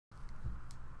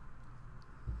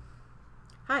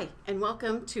Hi, and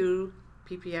welcome to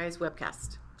PPI's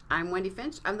webcast. I'm Wendy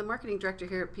Finch. I'm the marketing director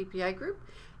here at PPI Group,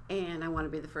 and I want to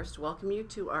be the first to welcome you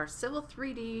to our Civil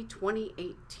 3D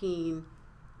 2018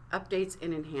 updates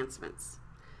and enhancements.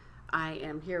 I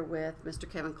am here with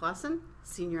Mr. Kevin Closson,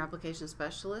 Senior Application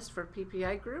Specialist for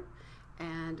PPI Group,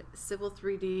 and Civil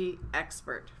 3D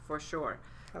expert for sure.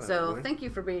 Hello, so everyone. Thank you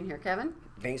for being here, Kevin.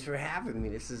 Thanks for having me.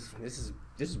 This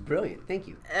is brilliant. Thank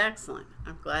you. Excellent.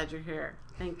 I'm glad you're here.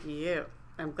 Thank you.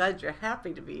 I'm glad you're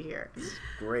happy to be here. This is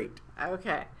great.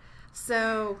 Okay,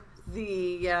 so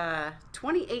the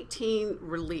 2018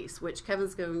 release, which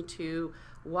Kevin's going to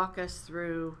walk us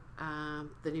through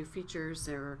the new features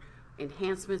or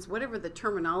enhancements, whatever the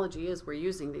terminology is we're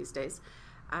using these days.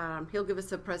 He'll give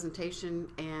us a presentation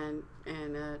and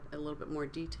a little bit more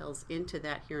details into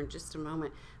that here in just a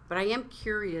moment. But I am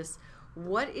curious,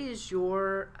 what is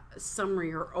your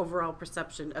summary or overall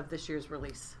perception of this year's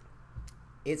release?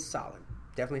 It's solid.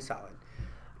 Definitely solid.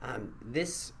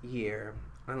 This year,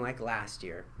 unlike last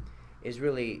year, is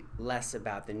really less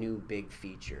about the new big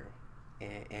feature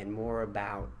and more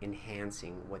about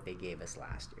enhancing what they gave us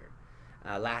last year.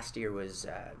 Last year was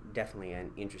definitely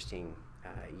an interesting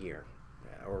year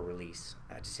or release,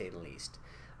 to say the least.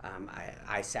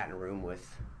 I sat in a room with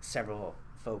several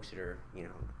folks that are,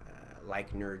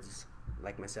 like nerds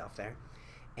like myself there.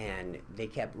 And they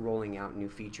kept rolling out new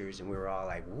features, and we were all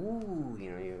like, "Woo!"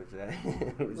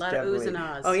 It was a lot of oohs and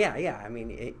ahs. Oh yeah. I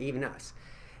mean, even us,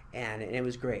 and it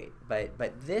was great. But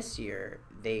this year,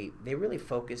 they really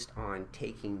focused on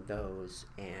taking those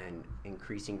and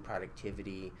increasing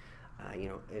productivity.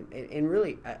 And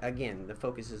really, again, the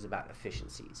focus is about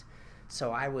efficiencies.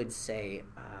 So I would say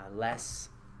less,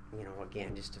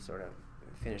 again, just to sort of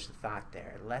finish the thought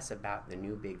there, less about the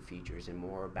new big features and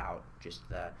more about just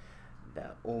the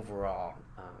overall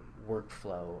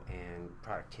workflow and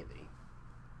productivity.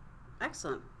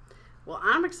 Excellent. Well,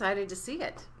 I'm excited to see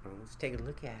it. Well, let's take a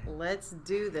look at it. Let's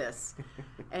do this.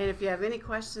 And if you have any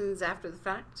questions after the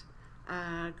fact,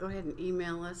 go ahead and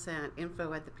email us at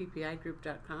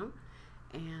info@theppigroup.com,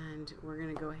 and we're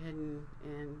going to go ahead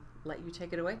and let you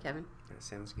take it away, Kevin. That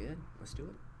sounds good. Let's do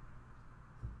it.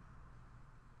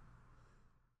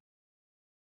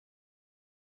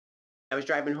 I was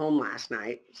driving home last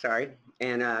night,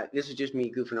 and this is just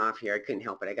me goofing off here. I couldn't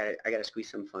help it. I gotta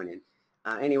squeeze some fun in.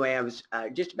 Anyway, I was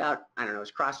just about, I was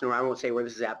crossing over. I won't say where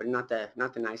this is at, but not the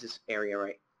nicest area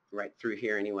right through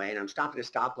here anyway. And I'm stopped at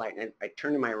a stoplight, and I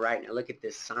turn to my right, and I look at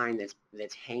this sign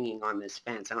that's hanging on this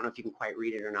fence. I don't know if you can quite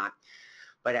read it or not,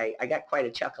 but I got quite a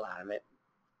chuckle out of it.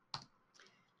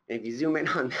 And if you zoom in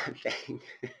on that thing,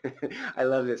 I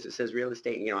love this. It says real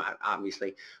estate,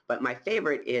 obviously, but my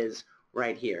favorite is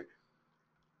right here.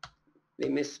 They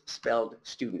misspelled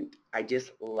student. I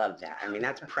just love that. I mean,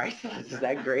 that's priceless. Is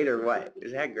that great or what?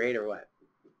 Is that great or what?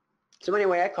 So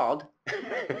anyway, I called.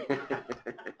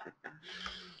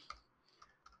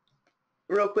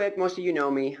 Real quick, most of you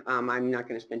know me. I'm not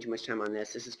going to spend too much time on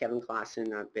this. This is Kevin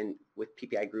Closson. I've been with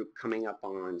PPI Group coming up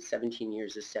on 17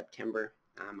 years this September.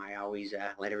 I always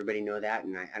let everybody know that,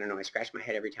 and I don't know, I scratch my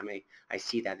head every time I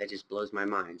see that. That just blows my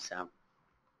mind. So,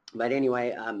 but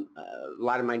anyway, a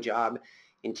lot of my job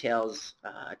entails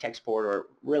tech support, or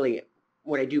really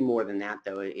what I do more than that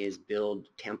though is build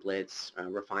templates,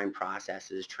 refine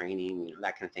processes, training,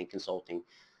 that kind of thing, consulting.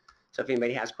 So if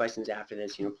anybody has questions after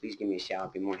this, please give me a shout.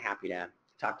 I'd be more than happy to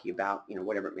talk to you about,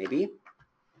 whatever it may be.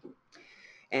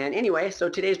 And anyway, so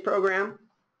today's program,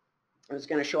 I'm just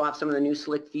going to show off some of the new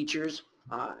slick features.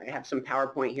 I have some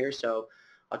PowerPoint here, so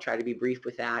I'll try to be brief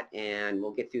with that, and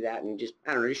we'll get through that and just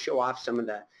show off some of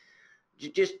the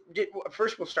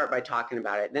first we'll start by talking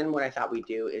about it. Then what I thought we'd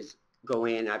do is go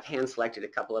in. I've hand selected a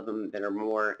couple of them that are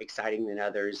more exciting than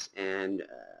others, and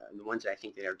the ones that I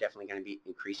think that are definitely going to be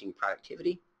increasing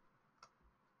productivity.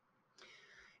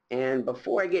 And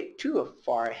before I get too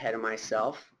far ahead of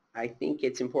myself, I think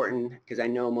it's important, because I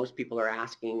know most people are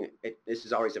asking, this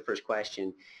is always the first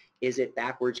question, is it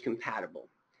backwards compatible?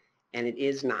 And it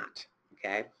is not,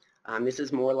 okay? This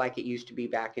is more like it used to be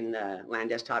back in the LAN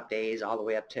desktop days, all the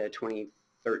way up to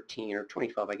 2013 or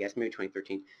 2012, I guess, maybe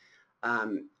 2013.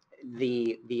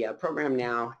 The program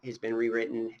now has been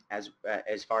rewritten as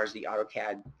far as the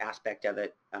AutoCAD aspect of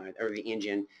it, or the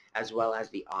engine, as well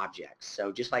as the objects.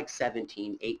 So just like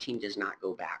 17, 18 does not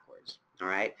go backwards. All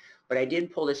right, but I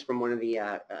did pull this from one of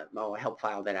the help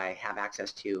file that I have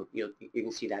access to. You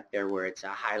can see that there where it's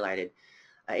highlighted.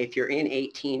 If you're in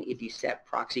 18, if you set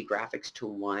proxy graphics to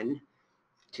 1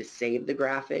 to save the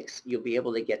graphics, you'll be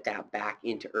able to get that back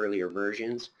into earlier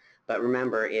versions. But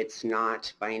remember, it's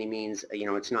not by any means,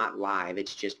 it's not live.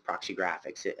 It's just proxy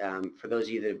graphics. For those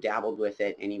of you that have dabbled with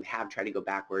it and you have tried to go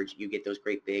backwards, you get those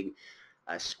great big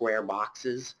square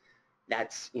boxes.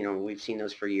 That's, we've seen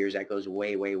those for years. That goes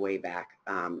way, way, way back.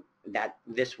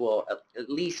 This will at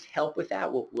least help with that.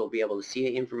 We'll be able to see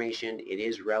the information. It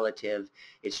is relative.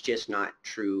 It's just not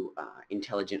true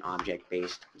intelligent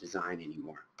object-based design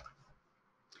anymore.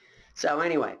 So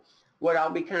anyway, what I'll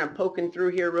be kind of poking through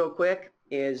here real quick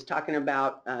is talking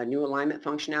about new alignment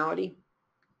functionality,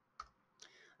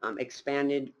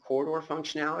 expanded corridor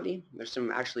functionality. There's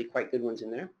some actually quite good ones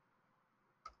in there.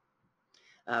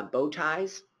 Bow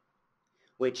ties,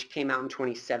 which came out in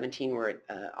 2017. We're at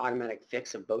automatic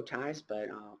fix of bow ties, but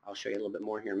I'll show you a little bit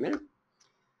more here in a minute.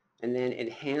 And then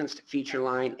enhanced feature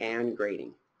line and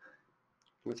grading.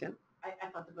 What's that? I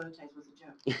thought the bow ties was a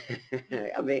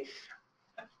joke.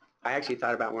 I actually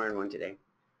thought about wearing one today.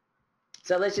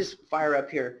 So let's just fire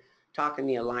up here, talking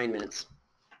the alignments.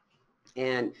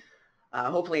 And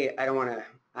hopefully, I don't want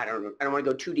to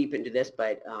go too deep into this,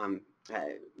 but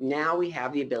now we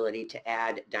have the ability to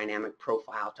add dynamic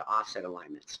profile to offset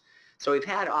alignments. So we've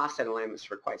had offset alignments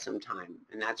for quite some time,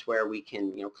 and that's where we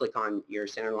can, click on your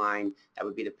center line. That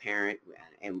would be the parent,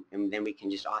 and then we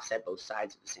can just offset both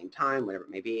sides at the same time, whatever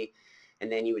it may be.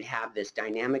 And then you would have this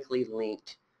dynamically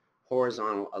linked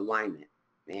horizontal alignment.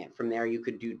 And from there, you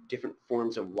could do different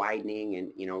forms of widening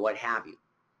and, what have you.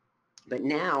 But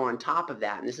now, on top of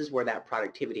that, and this is where that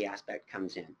productivity aspect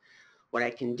comes in, what I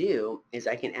can do is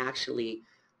I can actually,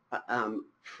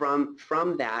 from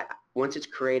that, once it's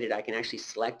created, I can actually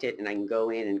select it and I can go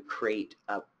in and create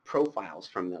profiles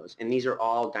from those. And these are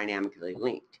all dynamically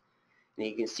linked. And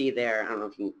you can see there, I don't know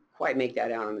if you can quite make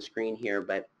that out on the screen here,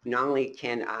 but not only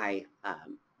can I,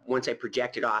 once I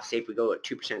project it off, say if we go at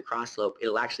 2% cross slope,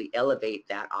 it'll actually elevate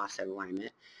that offset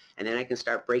alignment. And then I can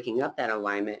start breaking up that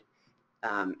alignment,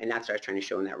 and that's what I was trying to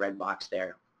show in that red box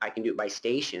there. I can do it by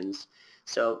stations.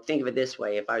 So think of it this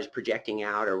way: if I was projecting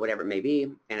out or whatever it may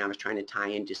be, and I was trying to tie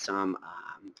into some,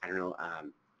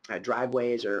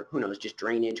 driveways or who knows, just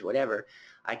drainage, whatever,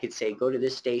 I could say go to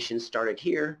this station, start it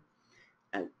here,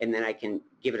 and then I can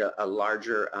give it a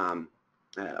larger, I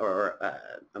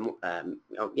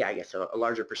guess a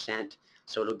larger percent.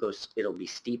 So it'll be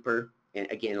steeper, and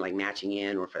again, like matching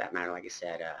in, or for that matter, like I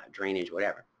said, drainage,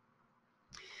 whatever.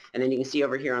 And then you can see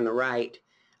over here on the right,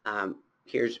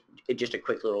 here's just a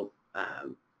quick little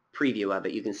preview of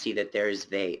it. You can see that there's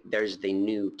the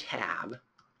new tab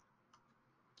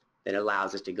that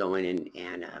allows us to go in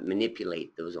and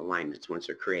manipulate those alignments once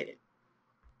they're created.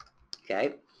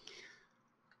 Okay.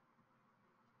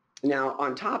 Now,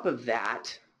 on top of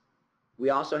that, we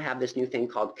also have this new thing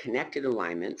called connected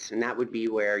alignments, and that would be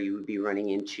where you would be running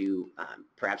into,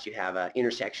 perhaps you have an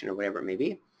intersection or whatever it may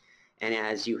be, and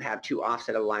as you have two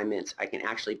offset alignments, I can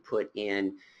actually put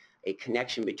in a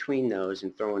connection between those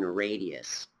and throw in a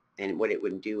radius. And what it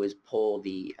would do is pull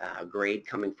the grade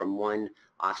coming from one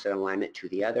offset alignment to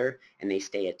the other, and they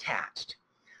stay attached.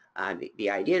 The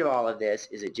idea of all of this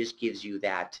is it just gives you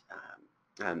that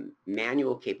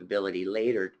manual capability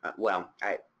later.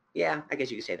 I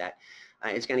guess you could say that.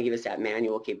 It's going to give us that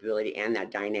manual capability and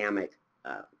that dynamic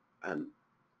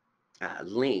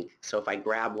link. So if I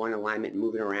grab one alignment and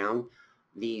move it around,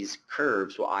 these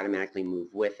curves will automatically move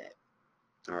with it.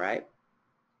 All right.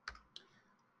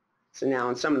 So now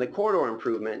on some of the corridor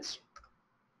improvements,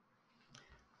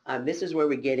 this is where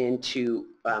we get into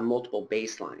multiple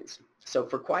baselines. So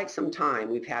for quite some time,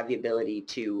 we've had the ability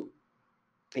to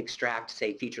extract,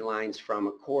 say, feature lines from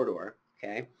a corridor,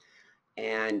 okay?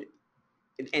 And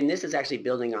this is actually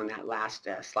building on that last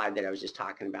slide that I was just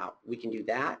talking about. We can do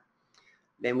that.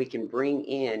 Then we can bring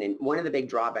in, and one of the big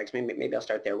drawbacks, maybe I'll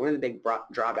start there. One of the big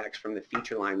drawbacks from the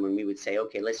feature line, when we would say,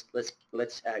 okay, let's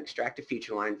extract a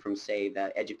feature line from, say,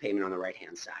 the edge of pavement on the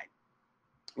right-hand side.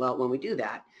 Well, when we do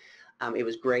that, it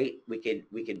was great. We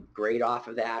could grade off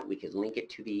of that. We could link it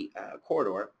to the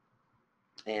corridor,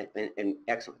 and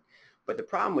excellent. But the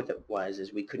problem with it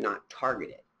is we could not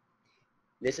target it.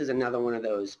 This is another one of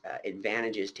those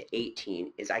advantages to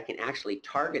 18, is I can actually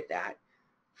target that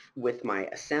with my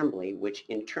assembly, which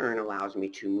in turn allows me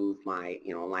to move my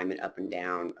alignment up and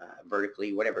down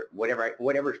vertically,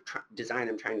 whatever design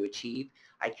I'm trying to achieve.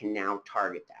 I can now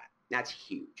target that. That's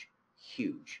huge,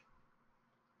 huge.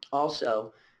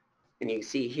 Also, and you can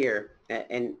see here,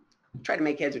 and try to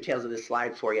make heads or tails of this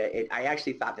slide for you. I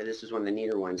actually thought that this was one of the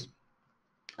neater ones.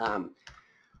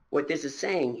 What this is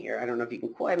saying here, I don't know if you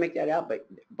can quite make that out, but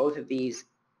both of these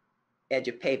edge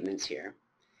of pavements here.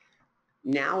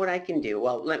 Now what I can do,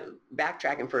 well,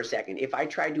 backtracking for a second, if I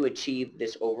tried to achieve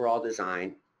this overall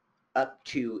design up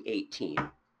to 18,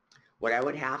 what I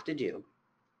would have to do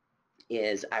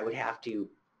is I would have to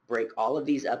break all of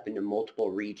these up into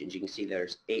multiple regions. You can see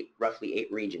there's roughly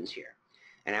 8 regions here.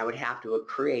 And I would have to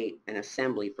create an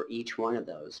assembly for each one of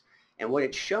those. And what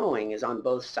it's showing is on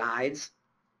both sides,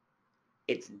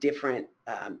 it's different,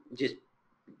 just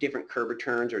different curb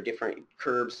returns or different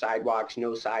curbs, sidewalks,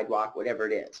 no sidewalk, whatever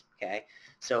it is, okay?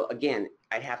 So again,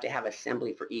 I'd have to have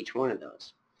assembly for each one of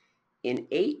those. In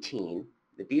 18,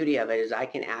 the beauty of it is I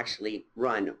can actually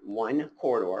run one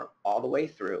corridor all the way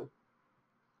through,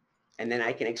 and then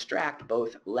I can extract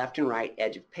both left and right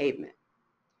edge of pavement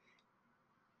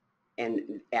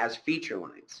and as feature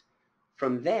lines.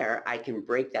 From there, I can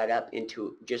break that up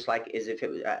into just like as if it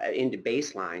was into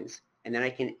baselines, and then I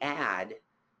can add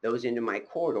those into my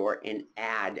corridor and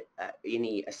add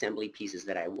any assembly pieces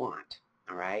that I want.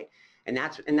 All right, and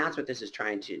that's what this is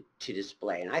trying to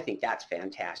display, and I think that's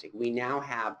fantastic. We now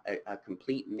have a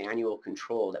complete manual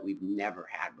control that we've never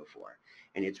had before,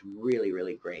 and it's really,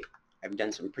 really great. I've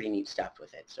done some pretty neat stuff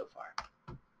with it so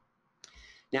far.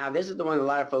 Now, this is the one a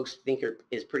lot of folks think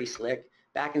is pretty slick.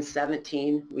 Back in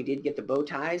 17, we did get the bow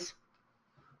ties.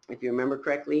 If you remember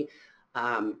correctly,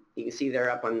 you can see there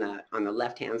up on the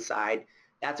left-hand side.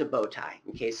 That's a bow tie.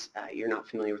 In case you're not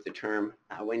familiar with the term,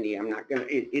 Wendy, I'm not gonna.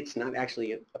 It's not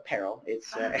actually apparel.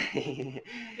 It's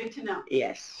good to know.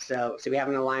 Yes. So we have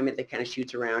an alignment that kind of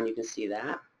shoots around. You can see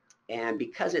that, and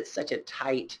because it's such a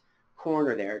tight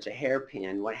corner there, it's a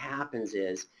hairpin. What happens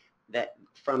is that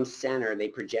from center they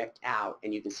project out,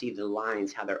 and you can see the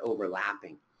lines how they're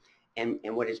overlapping. And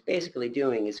what it's basically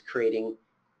doing is creating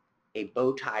a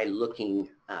bow tie looking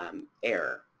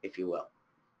error, if you will.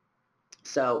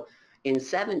 So in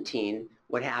 17,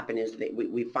 what happened is that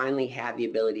we finally had the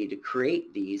ability to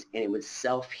create these, and it would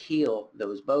self-heal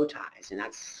those bow ties, and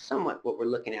that's somewhat what we're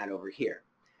looking at over here.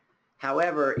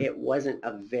 However, it wasn't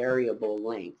a variable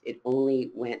length. It only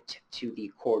went to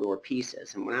the corridor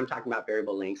pieces. And when I'm talking about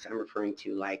variable lengths, I'm referring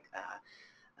to like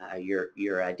your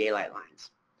daylight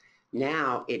lines.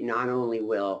 Now, it not only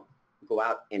will go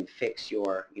out and fix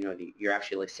your, your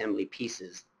actual assembly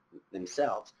pieces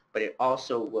themselves, but it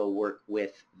also will work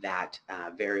with that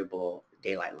variable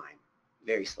daylight line.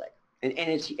 Very slick. And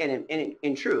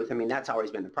in truth, I mean, that's always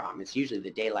been the problem. It's usually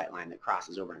the daylight line that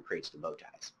crosses over and creates the bow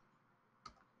ties.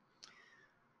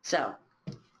 So,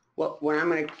 what I'm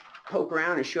going to poke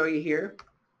around and show you here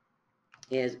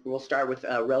is we'll start with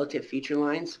relative feature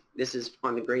lines. This is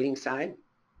on the grading side.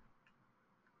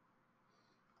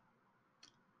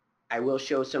 I will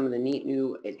show some of the neat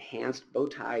new enhanced bow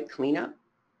tie cleanup.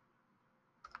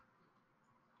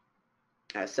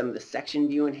 Some of the section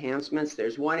view enhancements.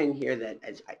 There's one in here that,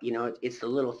 it's the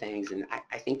little things, and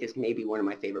I think this may be one of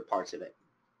my favorite parts of it.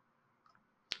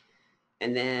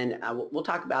 And then we'll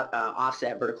talk about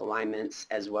offset vertical alignments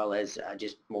as well as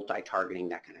just multi-targeting,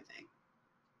 that kind of thing.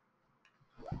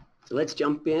 So let's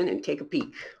jump in and take a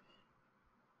peek.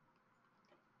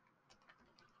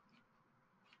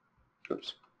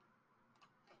 Oops.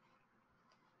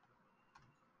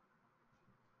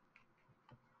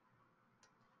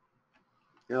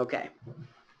 Okay,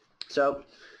 so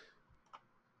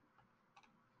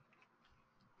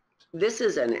this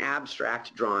is an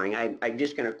abstract drawing. I'm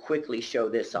just going to quickly show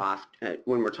this off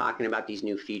when we're talking about these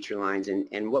new feature lines,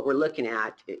 and what we're looking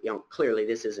at, clearly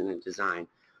this isn't a design,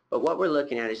 but what we're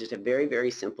looking at is just a very,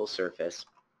 very simple surface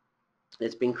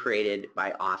that's been created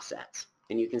by offsets.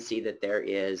 And you can see that there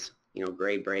is,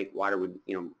 grade break, water would,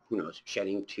 who knows,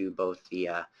 shedding to both the,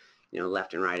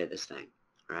 left and right of this thing,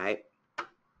 all right?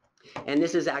 And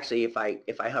this is actually, if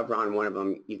I hover on one of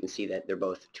them, you can see that they're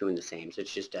both two and the same. So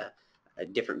it's just a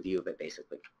different view of it,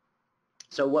 basically.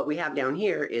 So what we have down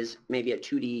here is maybe a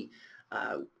 2D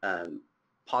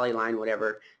polyline,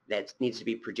 whatever, that needs to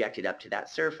be projected up to that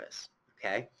surface,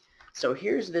 okay? So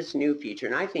here's this new feature,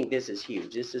 and I think this is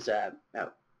huge. This is a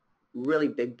really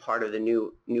big part of the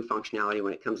new functionality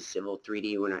when it comes to Civil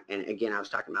 3D. And again, I was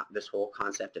talking about this whole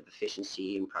concept of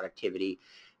efficiency and productivity.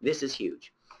 This is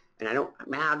huge. And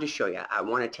I'll just show you. I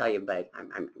want to tell you, but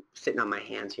I'm sitting on my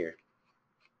hands here.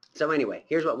 So anyway,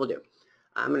 here's what we'll do.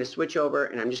 I'm going to switch over,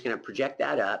 and I'm just going to project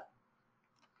that up,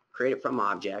 create it from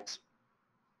objects,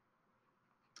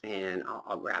 and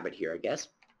I'll grab it here, I guess.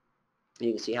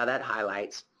 You can see how that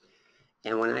highlights.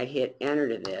 And when I hit enter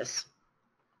to this,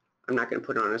 I'm not going to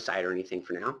put it on a side or anything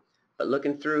for now, but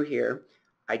looking through here,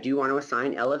 I do want to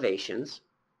assign elevations.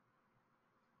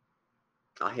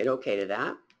 I'll hit OK to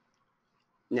that.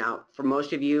 Now, for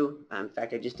most of you, in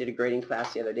fact, I just did a grading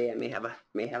class the other day. I may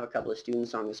have a couple of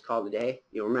students on this call today.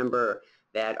 You'll remember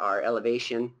that our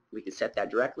elevation, we can set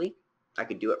that directly. I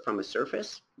could do it from a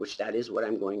surface, which that is what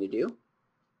I'm going to do.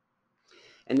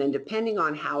 And then depending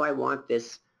on how I want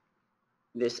this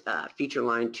feature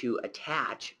line to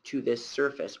attach to this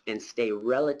surface and stay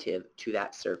relative to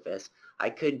that surface, I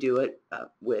could do it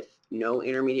with no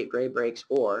intermediate grade breaks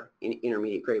or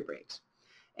intermediate grade breaks.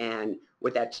 And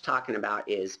what that's talking about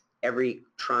is every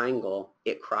triangle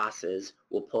it crosses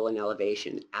will pull an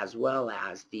elevation as well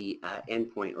as the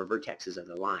endpoint or vertexes of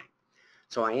the line.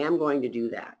 So I am going to do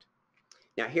that.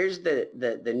 Now here's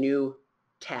the new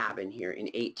tab in here in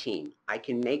 18. I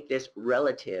can make this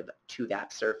relative to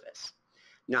that surface.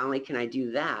 Not only can I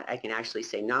do that, I can actually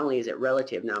say not only is it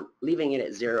relative, now leaving it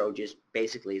at 0 just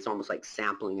basically is almost like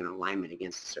sampling an alignment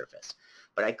against the surface.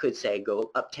 But I could say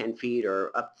go up 10 feet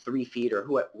or up 3 feet or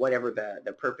whatever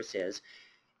the purpose is.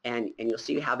 And you'll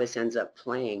see how this ends up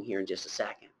playing here in just a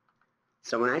second.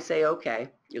 So when I say OK,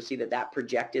 you'll see that that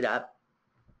projected up.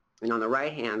 And on the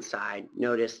right-hand side,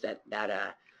 notice that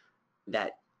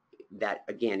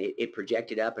again, it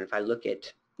projected up. And if I look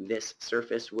at this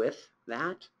surface with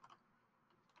that,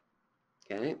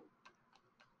 okay,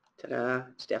 ta-da,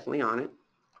 it's definitely on it.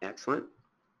 Excellent.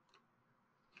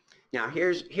 Now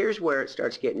here's where it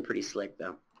starts getting pretty slick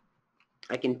though.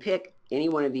 I can pick any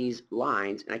one of these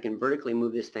lines and I can vertically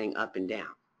move this thing up and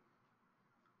down.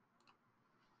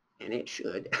 And it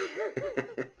should.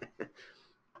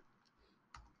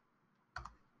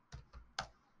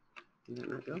 Did that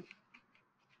not go?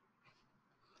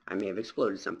 I may have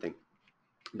exploded something.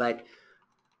 But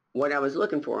what I was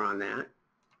looking for on that,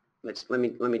 let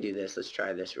me do this. Let's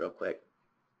try this real quick.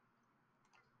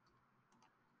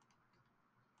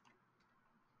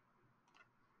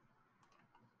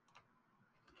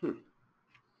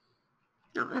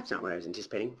 No, that's not what I was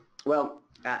anticipating. Well,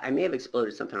 I may have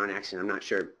exploded something on accident. I'm not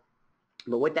sure.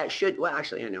 But what that should, well,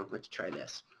 actually, I know. Let's try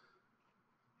this.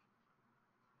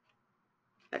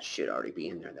 That should already be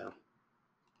in there, though.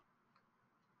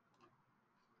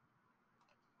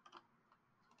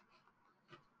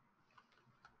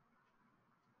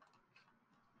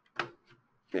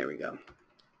 There we go.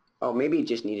 Oh, maybe it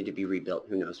just needed to be rebuilt.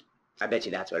 Who knows? I bet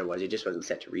you that's what it was. It just wasn't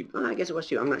set to rebuild. Oh, I guess it was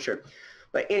too. I'm not sure.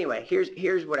 But anyway,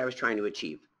 here's what I was trying to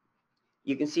achieve.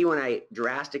 You can see when I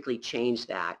drastically changed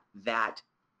that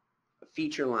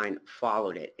feature line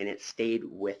followed it and it stayed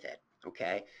with it.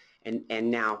 Okay, and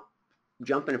now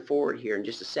jumping forward here in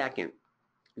just a second,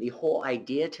 the whole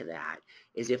idea to that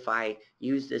is if I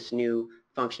use this new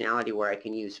functionality where I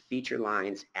can use feature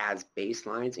lines as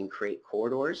baselines and create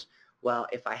corridors, well,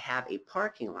 if I have a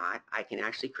parking lot, I can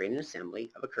actually create an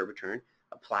assembly of a curb return,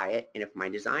 apply it, and if my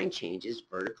design changes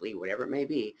vertically, whatever it may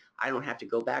be, I don't have to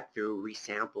go back through,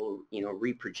 resample,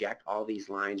 reproject all these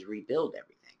lines, rebuild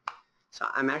everything. So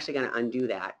I'm actually going to undo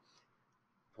that,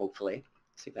 hopefully.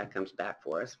 See if that comes back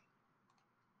for us.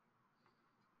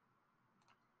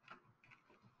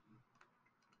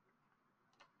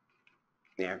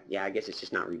 There, yeah, I guess it's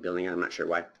just not rebuilding. I'm not sure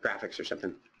why, graphics or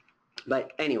something.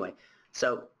 But anyway,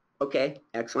 so okay,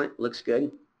 excellent, looks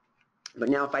good. But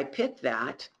now if I pick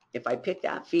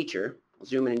that feature, I'll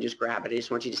zoom in and just grab it. I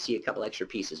just want you to see a couple extra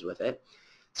pieces with it.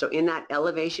 So in that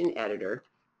elevation editor,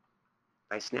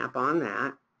 if I snap on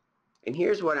that, and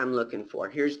here's what I'm looking for.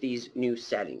 Here's these new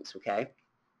settings, okay?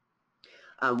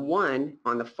 One,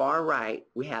 on the far right,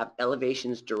 we have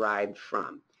elevations derived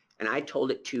from, and I told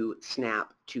it to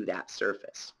snap to that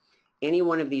surface. Any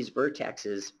one of these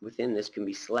vertexes within this can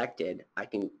be selected. I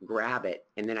can grab it,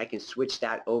 and then I can switch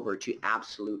that over to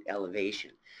absolute elevation.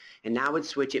 And that would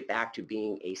switch it back to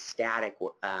being a static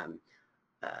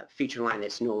feature line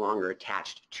that's no longer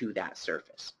attached to that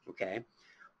surface, okay?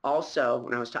 Also,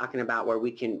 when I was talking about where we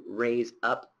can raise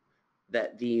up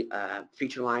the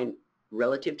feature line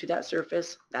relative to that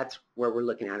surface, that's where we're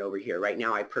looking at over here. Right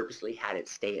now, I purposely had it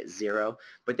stay at 0,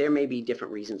 but there may be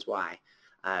different reasons why.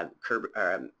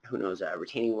 Who knows, a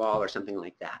retaining wall or something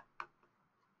like that.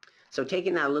 So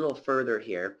taking that a little further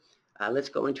here, let's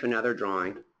go into another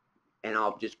drawing, and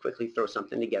I'll just quickly throw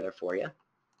something together for you.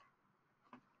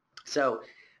 So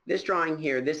this drawing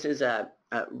here, this is a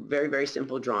very, very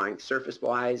simple drawing.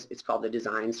 Surface-wise, it's called the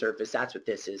design surface. That's what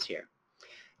this is here.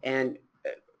 And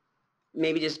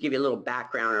maybe just give you a little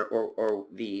background or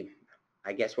the,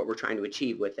 I guess what we're trying to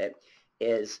achieve with it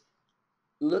is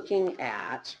looking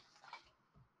at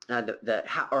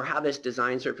how this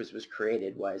design surface was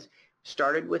created was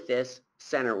started with this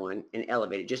center one and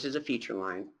elevated just as a feature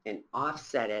line and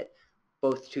offset it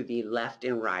both to the left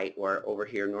and right or over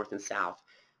here north and south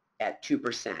at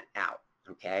 2% out,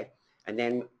 okay? And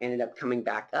then ended up coming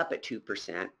back up at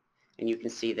 2%, and you can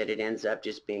see that it ends up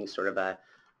just being sort of a,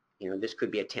 this could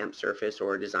be a temp surface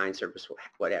or a design surface,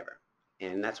 whatever.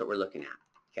 And that's what we're looking at,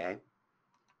 okay?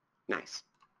 Nice.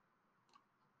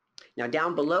 Now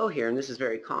down below here, and this is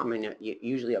very common,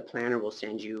 usually a planner will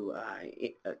send you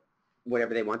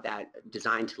whatever they want that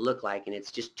design to look like, and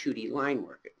it's just 2D line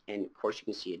work. And of course you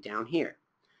can see it down here.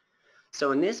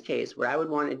 So in this case, what I would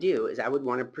want to do is I would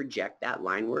want to project that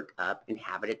line work up and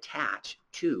have it attach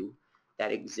to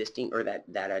that existing or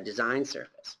that design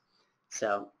surface.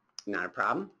 So not a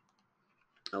problem.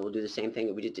 I will do the same thing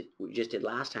that we just did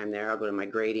last time there. I'll go to my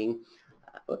grading.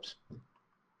 Oops.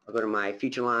 I'll go to my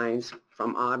feature lines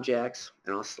from objects,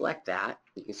 and I'll select that.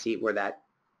 You can see where that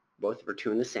both are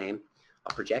two and the same.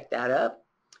 I'll project that up.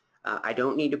 I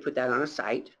don't need to put that on a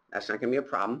site. That's not going to be a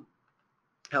problem.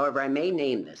 However, I may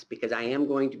name this because I am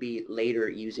going to be later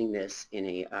using this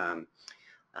in a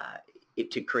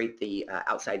to create the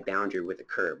outside boundary with a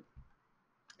curb.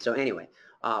 So anyway,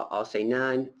 I'll say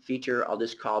none feature. I'll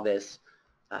just call this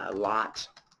lot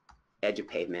edge of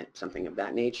pavement, something of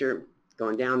that nature.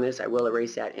 Going down this, I will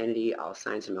erase that entity. I'll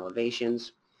assign some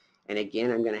elevations, and again,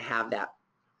 I'm going to have that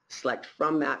select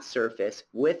from that surface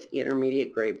with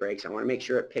intermediate grade breaks. I want to make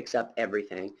sure it picks up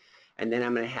everything, and then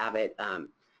I'm going to have it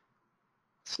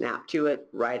snap to it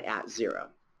right at 0,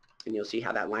 and you'll see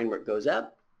how that line work goes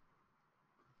up.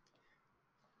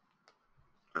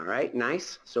 All right,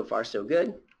 nice. So far so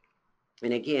good.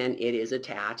 And again, it is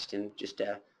attached, and just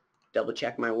to double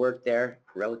check my work there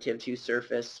relative to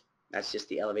surface, that's just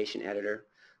the elevation editor.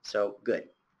 So good.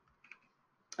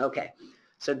 Okay,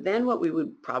 so then what we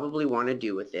would probably want to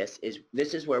do with this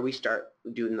is where we start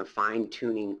doing the fine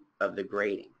tuning of the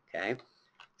grading. Okay,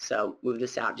 so move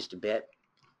this out just a bit,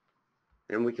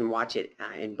 and we can watch it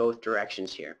in both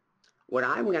directions here. What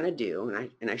I'm going to do,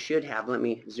 and I should have, let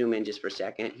me zoom in just for a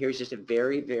second. Here's just a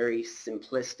very, very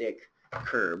simplistic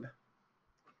curb,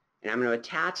 and I'm going to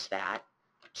attach that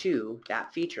to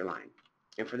that feature line.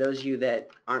 And for those of you that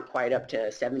aren't quite up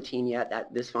to 17 yet,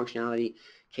 this functionality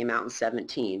came out in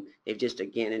 17. They've just,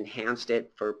 again, enhanced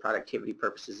it for productivity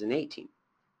purposes in 18.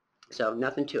 So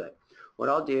nothing to it. What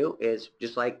I'll do is,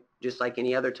 just like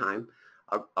any other time,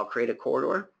 I'll create a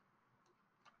corridor.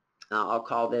 I'll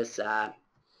call this, I'll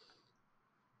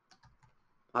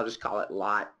just call it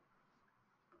lot.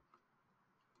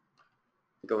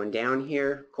 Going down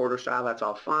here, corridor style, that's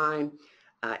all fine.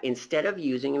 Instead of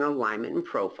using an alignment and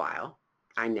profile,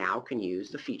 I now can use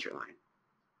the feature line.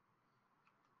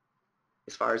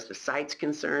 As far as the site's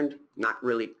concerned, not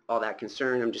really all that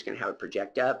concerned. I'm just going to have it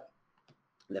project up.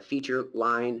 The feature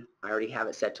line, I already have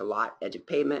it set to lot, edge of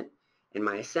pavement. And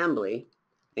my assembly,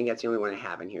 I think that's the only one I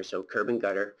have in here, so curb and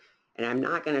gutter. And I'm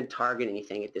not going to target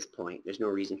anything at this point. There's no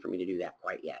reason for me to do that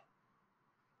quite yet.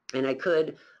 And I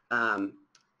could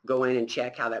go in and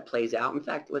check how that plays out. In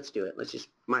fact, let's do it. Let's just,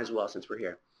 might as well since we're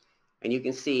here. And you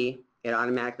can see it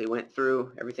automatically went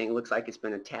through. Everything looks like it's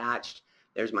been attached.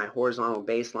 There's my horizontal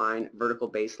baseline.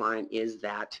 Vertical baseline is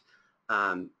that,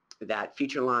 that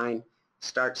feature line,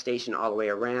 start station all the way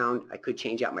around. I could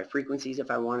change out my frequencies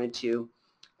if I wanted to.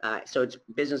 So it's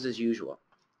business as usual.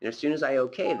 And as soon as I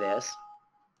OK this,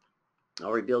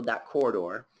 I'll rebuild that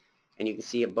corridor. And you can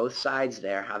see at both sides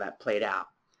there how that played out.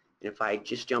 And if I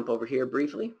just jump over here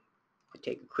briefly, I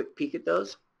take a quick peek at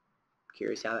those.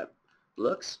 Curious how that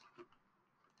looks.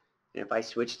 And if I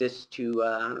switch this to,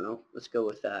 I don't know, let's go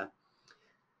with,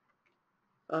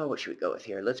 oh, what should we go with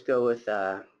here? Let's go with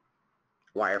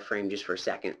wireframe just for a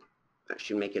second. That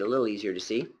should make it a little easier to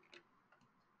see.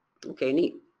 Okay,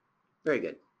 neat. Very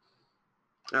good.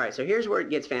 All right, so here's where it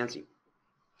gets fancy.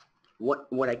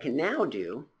 What I can now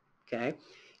do, okay,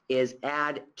 is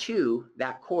add to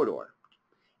that corridor.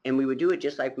 And we would do it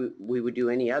just like we would do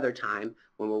any other time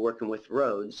when we're working with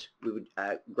roads. We would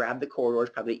grab the corridor, is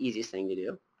probably the easiest thing to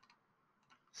do.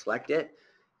 Select it,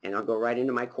 and I'll go right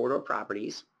into my corridor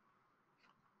properties.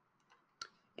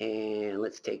 And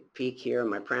let's take a peek here in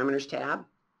my parameters tab.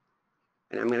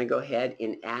 And I'm going to go ahead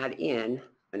and add in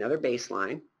another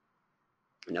baseline,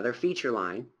 another feature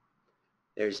line.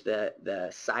 There's the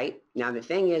site. Now the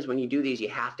thing is, when you do these, you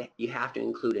have to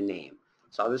include a name.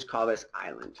 So I'll just call this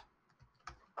island.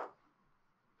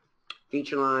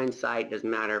 Feature line, site,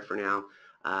 doesn't matter for now.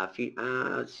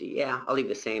 Let's see, yeah, I'll leave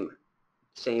the same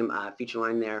feature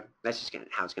line there. That's just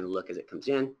how it's going to look as it comes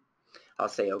in. I'll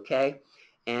say OK.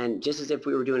 And just as if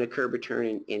we were doing a curb return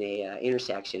in a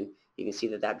intersection, you can see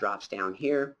that drops down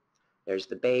here. There's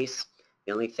the base.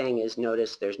 The only thing is,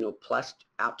 notice there's no plus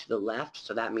out to the left,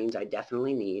 so that means I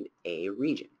definitely need a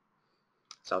region.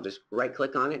 So I'll just right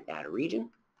click on it, add a region.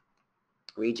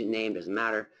 Region name doesn't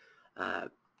matter.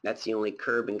 That's the only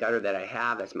curb and gutter that I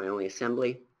have. That's my only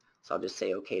assembly. So I'll just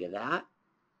say OK to that.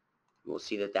 We'll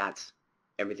see that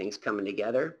everything's coming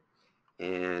together.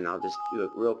 And I'll just do a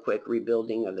real quick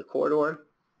rebuilding of the corridor.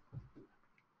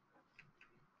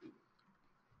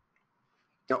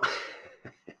 Oh,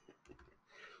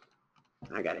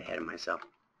 I got ahead of myself.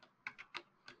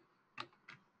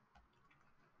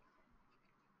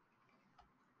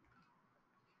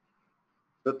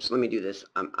 Oops, let me do this.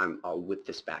 I'll whip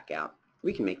this back out.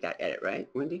 We can make that edit, right,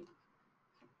 Wendy?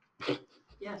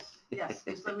 Yes, yes.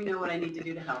 Just let me know what I need to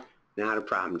do to help. Not a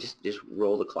problem. Just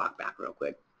roll the clock back real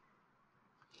quick.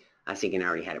 I was thinking I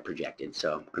already had it projected,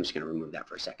 so I'm just going to remove that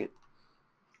for a second.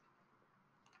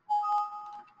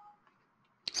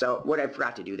 So what I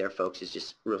forgot to do there, folks, is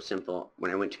just real simple.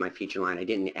 When I went to my feature line, I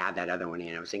didn't add that other one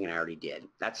in. I was thinking I already did.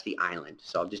 That's the island.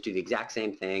 So I'll just do the exact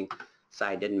same thing.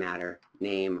 Side didn't matter.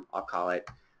 Name, I'll call it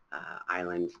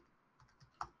island.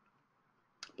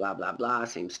 Blah, blah, blah.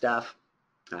 Same stuff.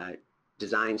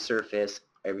 Design surface.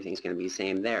 Everything's going to be the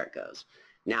same. There it goes.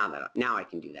 Now I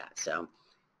can do that. So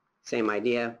same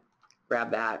idea. Grab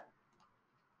that.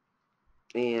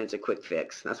 And it's a quick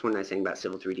fix. That's one nice thing about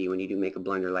Civil 3D. When you do make a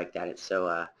blunder like that, it's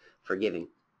so forgiving.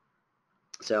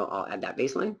 So I'll add that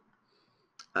baseline.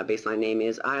 Baseline name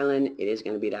is island. It is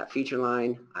going to be that feature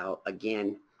line. I'll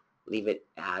again leave it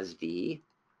as the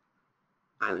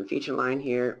island feature line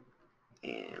here.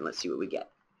 And let's see what we get.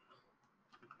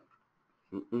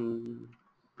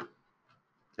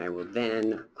 I will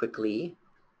then quickly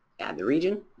add the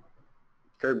region,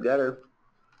 curb gutter.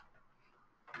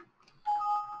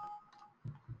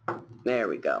 There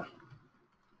we go.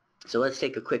 So let's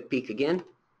take a quick peek again.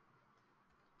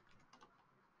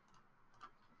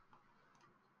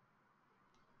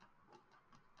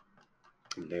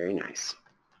 Very nice.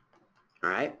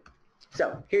 All right.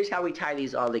 So here's how we tie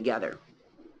these all together.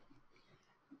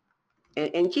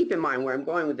 And keep in mind where I'm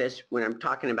going with this when I'm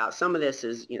talking about some of this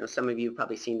is, some of you have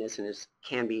probably seen this and this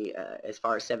can be, as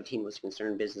far as 17 was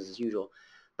concerned, business as usual.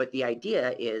 But the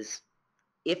idea is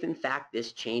if in fact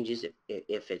this changes,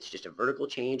 if it's just a vertical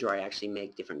change or I actually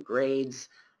make different grades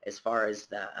as far as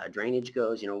the drainage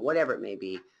goes, whatever it may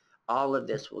be, all of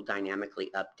this will dynamically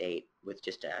update with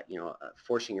just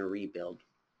forcing a rebuild.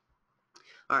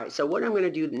 All right, so what I'm going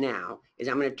to do now is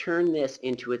I'm going to turn this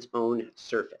into its own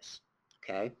surface,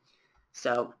 okay?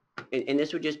 So, and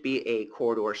this would just be a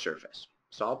corridor surface.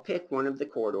 So I'll pick one of the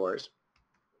corridors.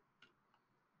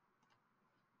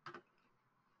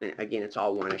 And again, it's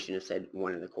all one. I shouldn't have said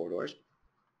one of the corridors.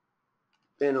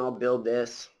 Then I'll build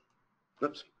this.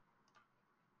 Oops.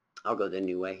 I'll go the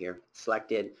new way here.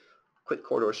 Selected, quick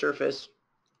corridor surface.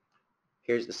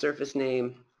 Here's the surface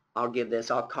name. I'll give this,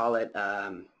 I'll call it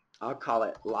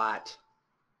lot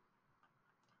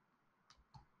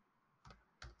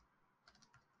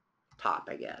top,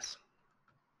 I guess.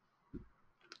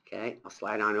 Okay, I'll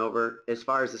slide on over. As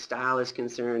far as the style is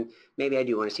concerned, maybe I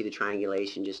do want to see the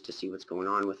triangulation just to see what's going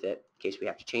on with it in case we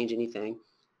have to change anything.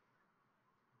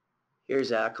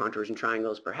 Here's contours and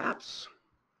triangles, perhaps.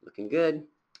 Looking good.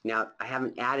 Now, I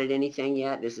haven't added anything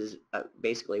yet. This is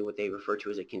basically what they refer to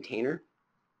as a container.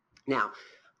 Now,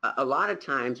 a lot of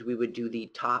times we would do the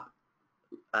top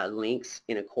links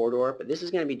in a corridor, but this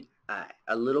is going to be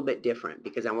a little bit different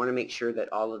because I want to make sure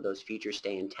that all of those features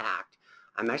stay intact.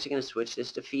 I'm actually going to switch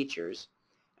this to features,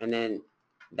 and then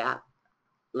that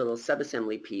little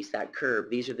subassembly piece, that curb,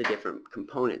 these are the different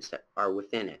components that are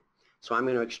within it. So I'm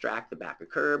going to extract the back of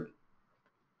curb.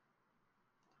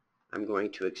 I'm going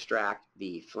to extract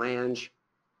the flange.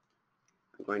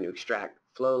 I'm going to extract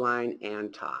flow line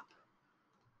and top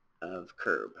of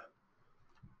curb.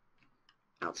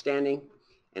 Outstanding.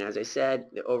 And as I said,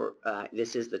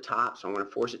 this is the top, so I want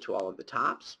to force it to all of the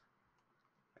tops.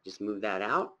 I just move that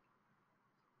out.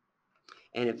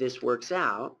 And if this works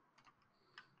out,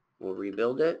 we'll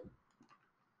rebuild it,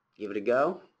 give it a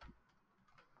go.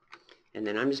 And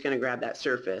then I'm just going to grab that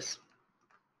surface,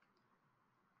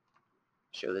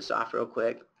 show this off real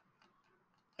quick,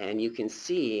 and you can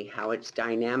see how it's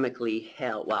dynamically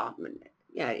held. Well,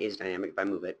 yeah, it is dynamic if I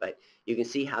move it, but you can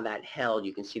see how that held.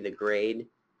 You can see the grade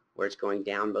where it's going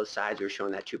down both sides. We're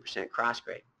showing that 2% cross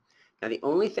grade. Now, the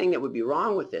only thing that would be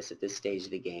wrong with this at this stage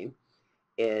of the game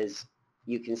is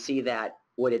you can see that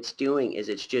what it's doing is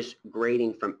it's just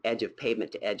grading from edge of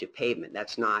pavement to edge of pavement.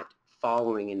 That's not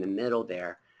following in the middle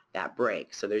there, that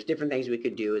break. So there's different things we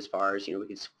could do as far as, we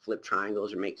could flip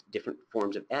triangles or make different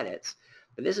forms of edits.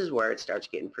 But this is where it starts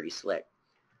getting pretty slick.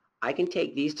 I can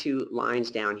take these two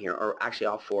lines down here, or actually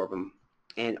all four of them,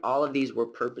 and all of these were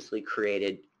purposely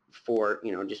created for,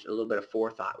 just a little bit of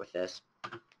forethought with this.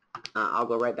 I'll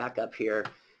go right back up here,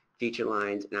 feature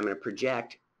lines, and I'm going to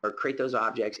project or create those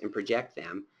objects and project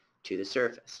them to the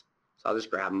surface. So I'll just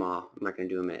grab them all. I'm not going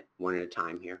to do them one at a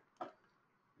time here.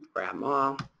 Grab them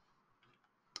all.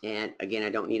 And again, I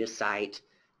don't need a site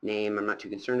name. I'm not too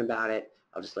concerned about it.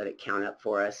 I'll just let it count up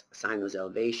for us. Assign those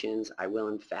elevations. I will,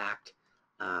 in fact,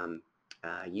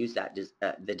 use that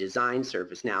the design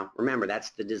surface. Now remember,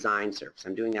 that's the design surface.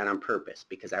 I'm doing that on purpose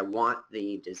because I want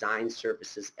the design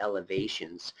surface's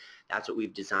elevations. That's what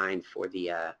we've designed for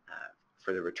the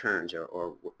returns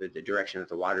or the direction that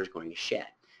the water is going to shed.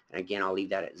 And again, I'll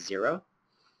leave that at 0.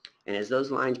 And as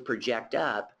those lines project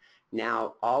up,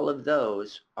 now all of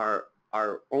those are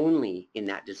only in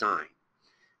that design.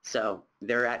 So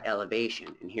they're at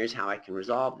elevation. And here's how I can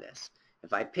resolve this.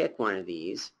 If I pick one of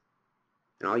these,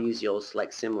 and I'll use the old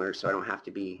select similar so I don't have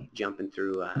to be jumping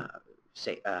through,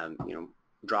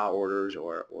 draw orders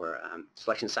or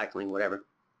selection cycling, whatever.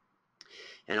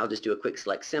 And I'll just do a quick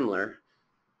select similar.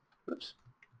 Whoops.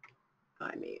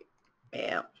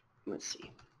 Let's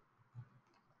see.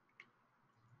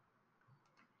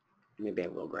 Maybe I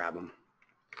will grab them.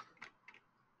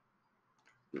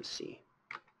 Let's see.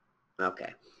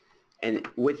 Okay. And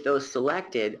with those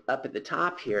selected, up at the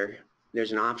top here,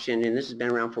 there's an option, and this has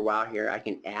been around for a while here. I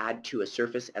can add to a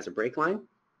surface as a break line.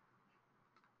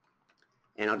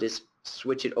 And I'll just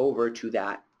switch it over to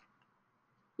that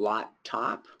lot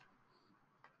top.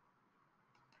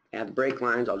 Add the break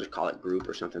lines. I'll just call it group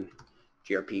or something.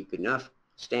 GRP, good enough.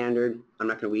 Standard. I'm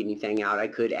not going to weed anything out. I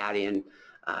could add in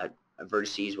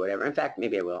vertices, whatever. In fact,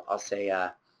 maybe I will. I'll say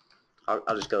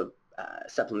I'll just go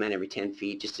supplement every 10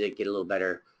 feet just to get a little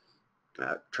better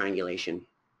triangulation.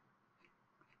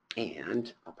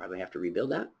 And I'll probably have to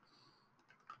rebuild that.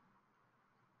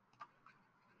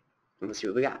 And let's see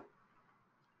what we got.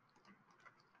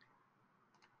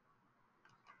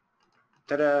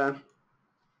 Ta-da!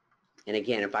 And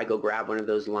again, if I go grab one of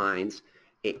those lines,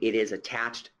 it is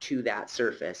attached to that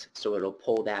surface, so it'll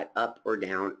pull that up or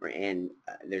down, and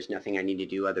there's nothing I need to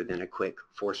do other than a quick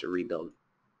force or rebuild.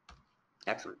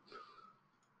 Excellent.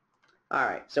 All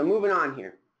right, so moving on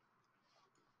here.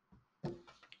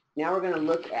 Now we're going to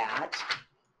look at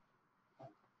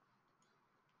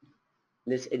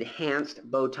this enhanced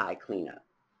bow tie cleanup.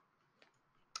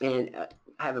 And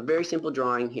I have a very simple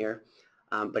drawing here,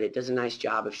 but it does a nice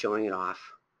job of showing it off.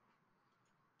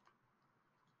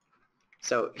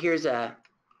 So here's a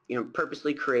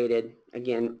purposely created,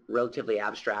 again, relatively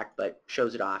abstract, but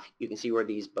shows it off. You can see where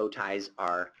these bow ties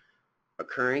are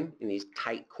occurring in these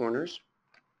tight corners.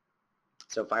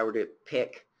 So if I were to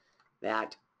pick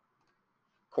that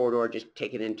corridor, just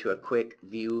take it into a quick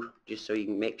view just so you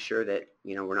can make sure that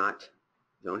we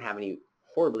don't have any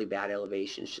horribly bad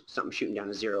elevations, something shooting down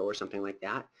to 0 or something like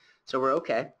that. So we're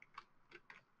okay.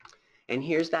 And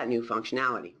here's that new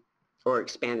functionality, or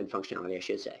expanded functionality, I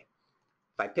should say.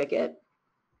 If I pick it,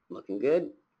 looking good,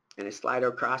 and I slide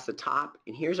across the top,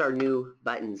 and here's our new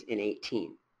buttons in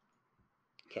 18.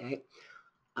 Okay.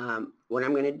 What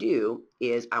I'm going to do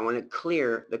is I want to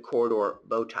clear the corridor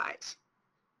bow ties.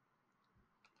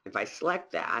 If I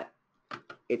select that,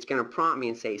 it's going to prompt me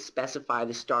and say specify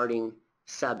the starting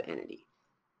sub-entity.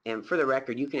 And for the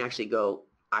record, you can actually go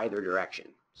either direction.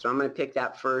 So I'm going to pick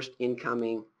that first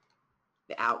incoming,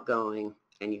 the outgoing,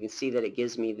 and you can see that it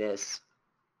gives me this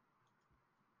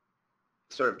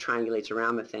sort of triangulates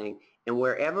around the thing. And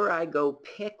wherever I go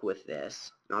pick with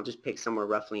this, and I'll just pick somewhere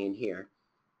roughly in here,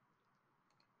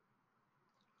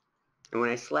 and when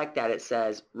I select that, it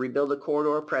says rebuild the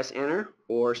corridor, press enter,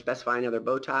 or specify another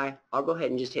bow tie. I'll go ahead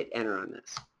and just hit enter on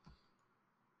this.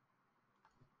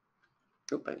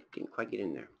 Oop, I didn't quite get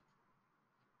in there.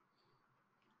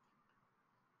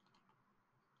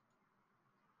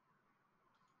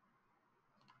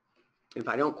 If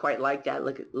I don't quite like that,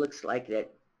 look, it looks like that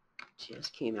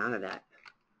just came out of that.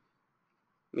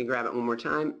 Let me grab it one more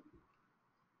time.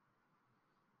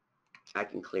 I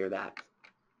can clear that.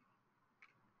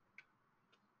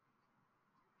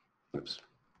 Oops.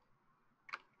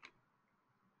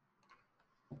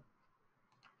 Let's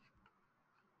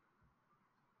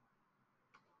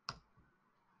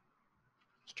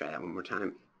try that one more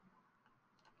time.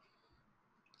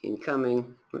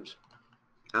 Incoming, oops,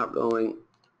 outgoing.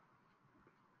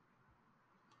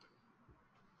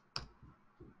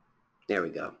 There we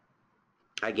go.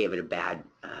 I gave it a bad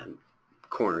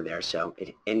corner there, so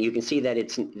and you can see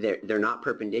that they're not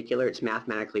perpendicular. It's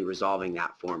mathematically resolving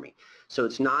that for me. So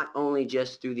it's not only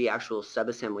just through the actual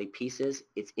subassembly pieces,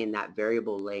 it's in that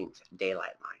variable length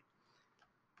daylight line.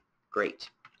 Great.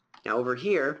 Now over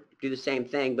here, do the same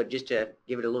thing, but just to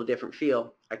give it a little different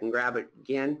feel, I can grab it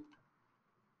again.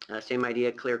 Same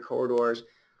idea, clear corridors.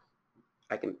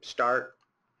 I can start.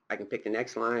 I can pick the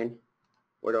next line.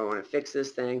 Where do I want to fix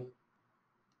this thing?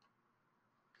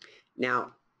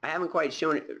 Now, I haven't quite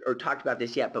shown it or talked about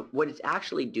this yet, but what it's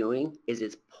actually doing is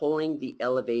it's pulling the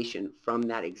elevation from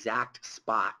that exact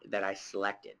spot that I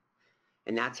selected.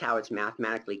 And that's how it's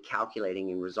mathematically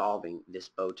calculating and resolving this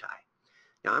bow tie.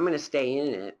 Now I'm going to stay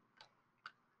in it,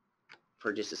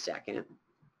 for just a second,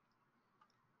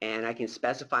 and I can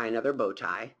specify another bow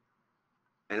tie,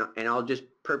 and I'll just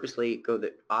purposely go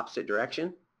the opposite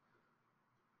direction.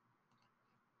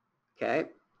 Okay,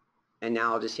 and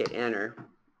now I'll just hit enter.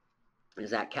 As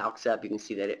that calcs up, you can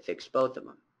see that it fixed both of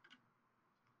them.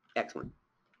 Excellent.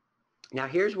 Now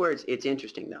here's where it's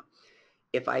interesting though.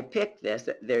 If I pick this,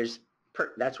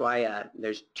 that's why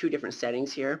there's two different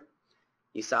settings here.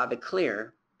 You saw the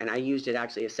clear, and I used it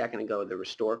actually a second ago, the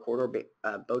restore corridor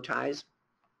bow ties.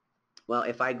 Well,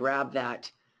 if I grab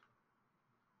that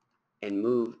and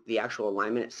move the actual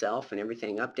alignment itself and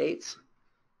everything updates,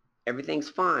 everything's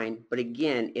fine, but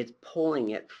again, it's pulling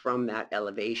it from that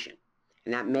elevation.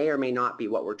 And that may or may not be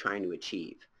what we're trying to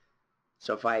achieve.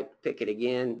 So if I pick it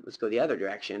again, let's go the other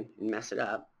direction and mess it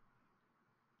up.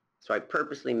 So I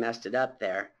purposely messed it up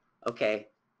there. Okay,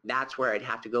 that's where I'd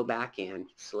have to go back in,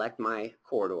 select my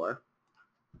corridor.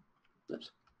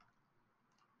 Oops.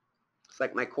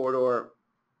 Select my corridor,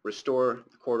 restore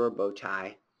the corridor bow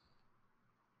tie.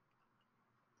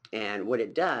 And what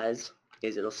it does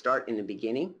is it'll start in the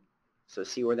beginning. So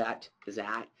see where that is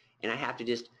at. And I have to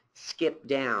just skip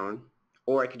down,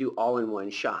 or I could do all in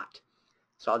one shot.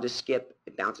 So I'll just skip,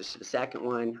 it bounces to the second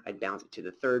one, I'd bounce it to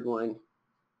the third one.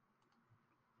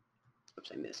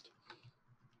 Oops, I missed.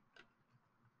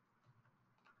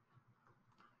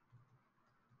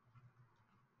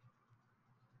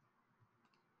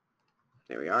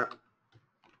 There we are.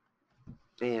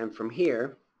 And from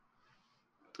here,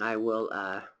 I will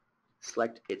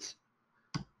select its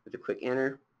with a quick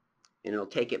enter, and it'll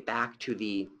take it back to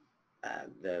the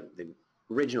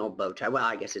original bow tie. Well,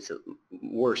 I guess it's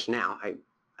worse now. I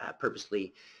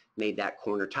purposely made that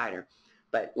corner tighter.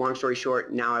 But long story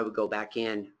short, now I would go back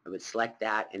in, I would select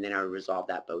that, and then I would resolve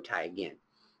that bow tie again.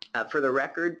 For the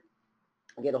record,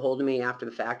 get a hold of me after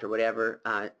the fact or whatever.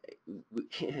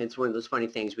 It's one of those funny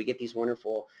things. We get these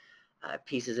wonderful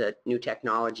pieces of new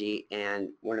technology, and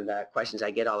one of the questions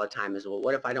I get all the time is, well,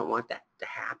 what if I don't want that to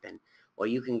happen? Well,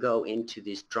 you can go into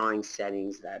these drawing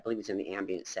settings, that I believe it's in the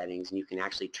ambient settings, and you can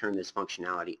actually turn this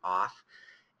functionality off,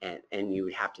 and you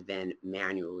would have to then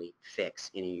manually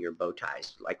fix any of your bow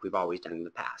ties like we've always done in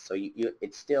the past. So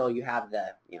it's still, you have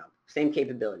the same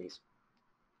capabilities.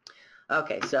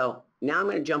 Okay, so now I'm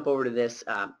going to jump over to this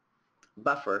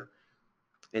buffer,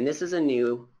 and this is a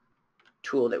new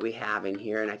tool that we have in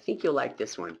here, and I think you'll like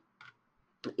this one.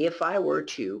 If I were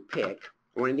to pick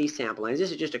one of these sample lines, this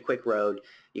is just a quick road.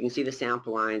 You can see the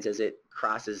sample lines as it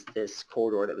crosses this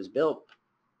corridor that was built.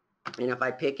 And if I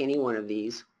pick any one of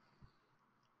these,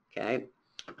 okay,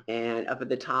 and up at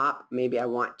the top, maybe I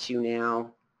want to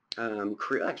now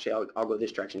create, actually I'll go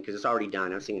this direction because it's already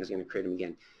done. I was thinking I was going to create them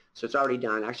again. So it's already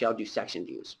done. Actually, I'll do section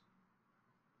views.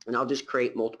 And I'll just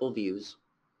create multiple views.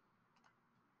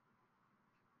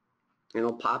 And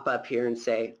it'll pop up here and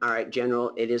say, all right,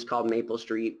 general, it is called Maple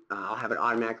Street. I'll have it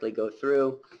automatically go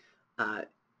through.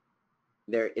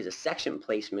 There is a section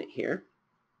placement here.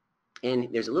 And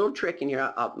there's a little trick in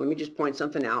here. Let me just point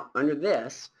something out. Under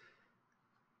this,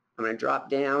 I'm going to drop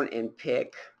down and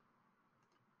pick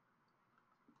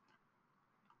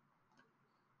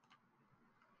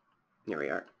here we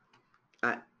are.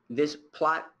 This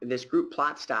group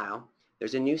plot style,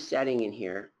 there's a new setting in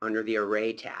here under the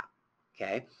array tab.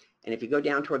 Okay, and if you go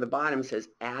down toward the bottom, it says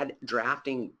add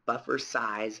drafting buffer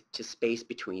size to space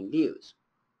between views.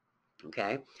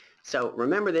 Okay, so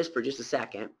remember this for just a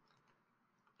second,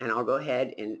 and I'll go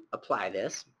ahead and apply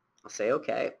this. I'll say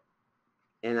okay,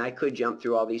 and I could jump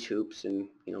through all these hoops, and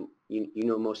you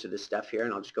know most of this stuff here,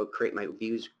 and I'll just go create my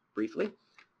views briefly.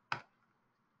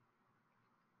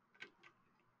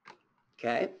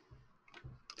 Okay,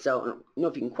 so I don't know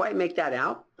if you can quite make that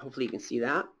out. Hopefully you can see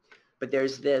that, but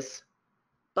there's this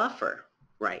buffer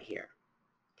right here.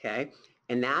 Okay,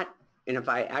 and if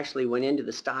I actually went into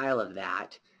the style of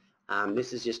that,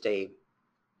 this is just a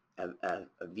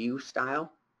view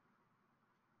style.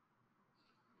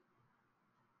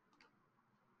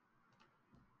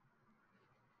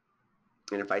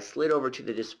 And if I slid over to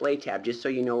the display tab, just so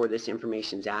you know where this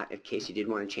information's at, in case you did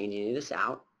want to change any of this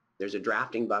out, there's a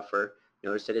drafting buffer.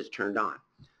 Notice that it's turned on.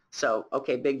 So,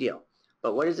 okay, big deal.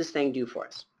 But what does this thing do for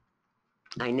us?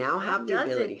 I now have the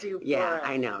ability. Yeah,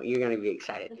 I know. You're going to be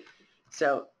excited.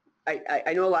 So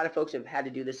I know a lot of folks have had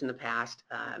to do this in the past.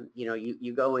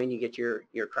 You go in, you get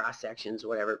your cross sections,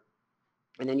 whatever,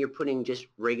 and then you're putting just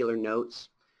regular notes,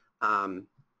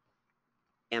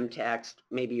 M-text,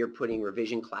 maybe you're putting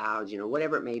revision clouds,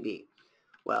 whatever it may be.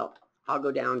 Well, I'll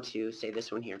go down to, say,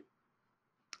 this one here.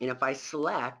 And if I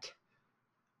select,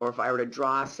 or if I were to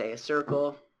draw, say, a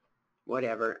circle,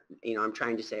 whatever, I'm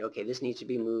trying to say, okay, this needs to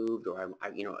be moved, or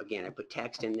again, I put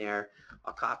text in there.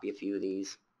 I'll copy a few of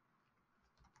these.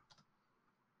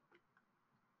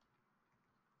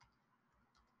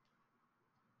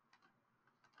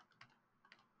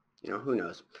 Who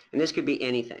knows? And this could be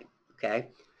anything, okay?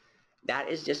 That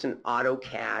is just an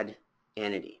AutoCAD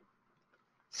entity.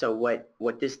 So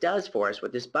what this does for us,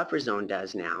 what this buffer zone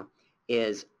does now,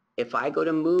 is if I go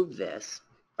to move this,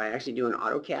 if I actually do an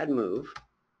AutoCAD move,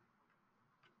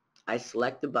 I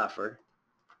select the buffer,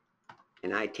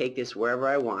 and I take this wherever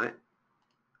I want.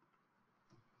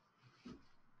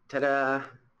 Ta-da!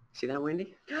 See that,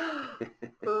 Wendy?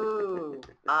 Ooh,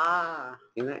 ah.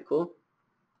 Isn't that cool?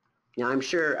 Now, I'm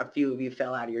sure a few of you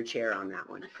fell out of your chair on that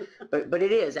one. But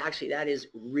it is, actually, that is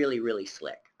really, really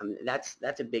slick. I mean, that's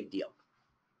a big deal.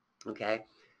 Okay?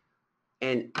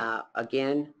 And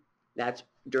again, that's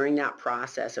during that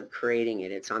process of creating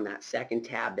it. It's on that second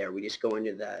tab there. We just go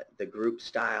into the group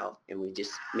style, and we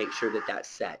just make sure that that's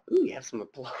set. Ooh, you have some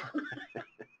applause.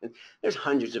 There's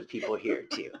hundreds of people here,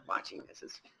 too, watching this.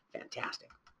 It's fantastic.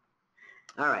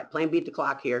 All right, playing Beat the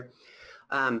Clock here.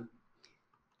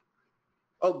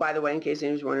 Oh, by the way, in case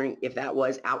anyone's wondering, if that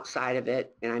was outside of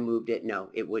it and I moved it, no,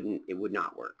 it would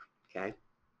not work, okay?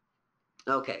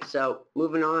 Okay, so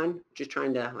moving on, just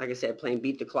trying to, like I said, playing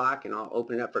Beat the Clock, and I'll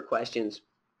open it up for questions.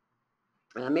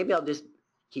 Maybe I'll just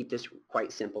keep this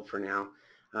quite simple for now.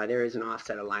 There is an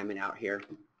offset alignment out here.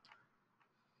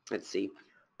 Let's see.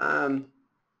 What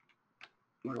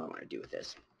do I want to do with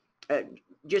this?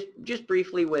 Just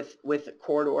briefly with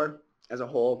corridor as a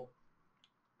whole.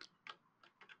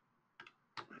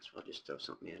 Might as well just throw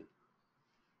something in.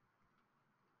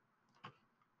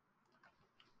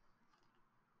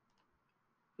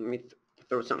 Let me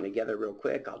throw something together real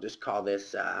quick. I'll just call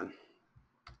this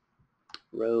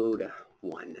Road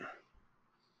 1.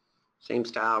 Same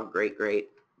style, great,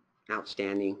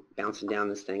 outstanding. Bouncing down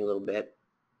this thing a little bit.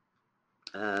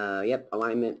 Yep,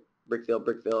 alignment,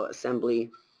 brickville, assembly.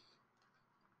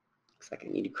 Looks like I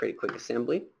need to create a quick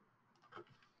assembly.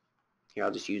 Here,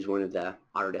 I'll just use one of the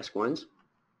Autodesk ones.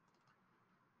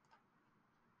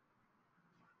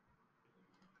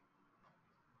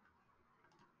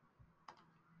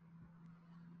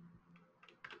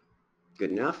 Good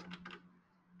enough.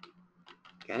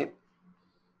 Okay.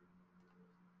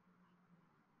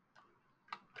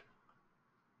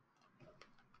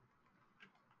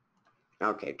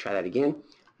 Okay, try that again.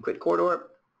 Quick corridor.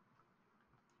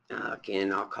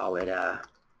 Again, I'll call it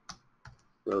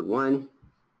Road 1.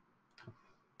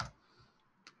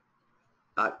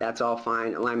 That's all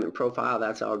fine. Alignment profile,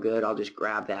 that's all good. I'll just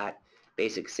grab that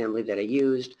basic assembly that I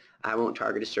used. I won't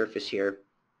target a surface here.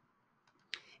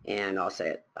 And I'll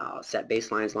set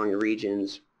baselines along the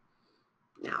regions.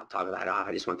 Now I'll toggle that off.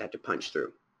 I just want that to punch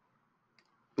through.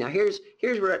 Now here's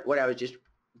what I was just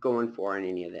going for in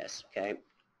any of this, okay?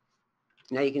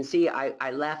 Now you can see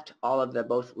I left all of the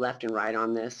both left and right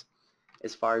on this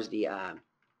as far as the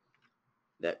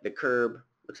curb.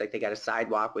 Looks like they got a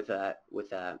sidewalk with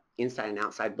a inside and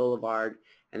outside boulevard,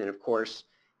 and then of course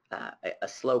a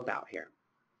slope out here.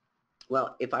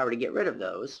 Well, if I were to get rid of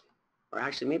those, or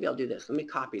actually maybe I'll do this. Let me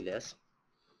copy this.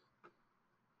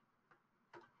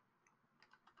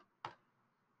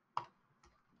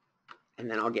 And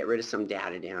then I'll get rid of some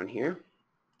data down here.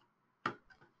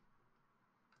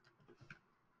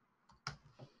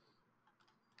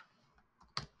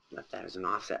 Left that as an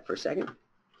offset for a second.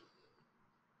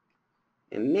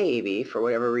 And maybe, for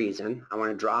whatever reason, I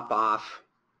want to drop off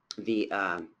the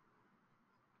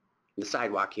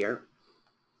sidewalk here.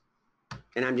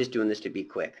 And I'm just doing this to be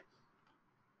quick.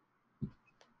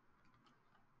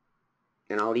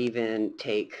 And I'll even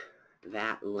take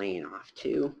that lane off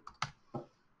too.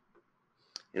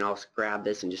 And I'll grab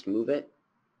this and just move it.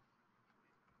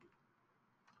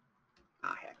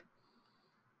 Ah, heck.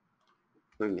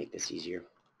 Let me make this easier.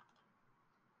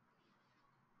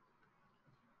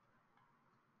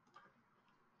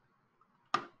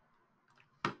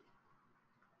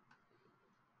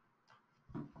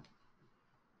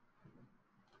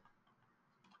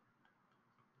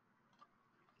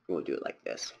 We'll do it like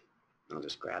this. I'll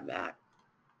just grab that.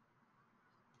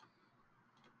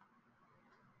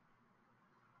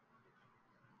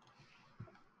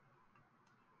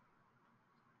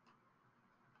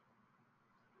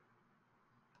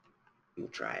 We'll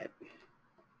try it.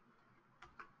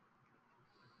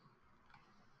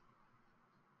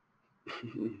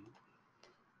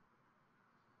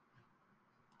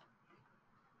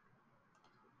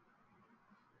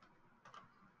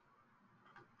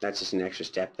 That's just an extra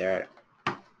step there.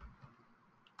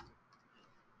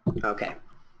 Okay.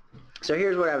 So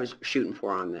here's what I was shooting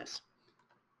for on this.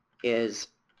 Is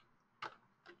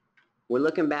we're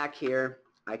looking back here.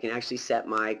 I can actually set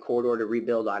my corridor to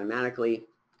rebuild automatically.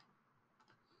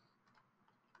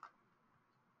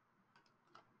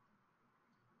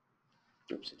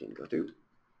 Oops, it didn't go through.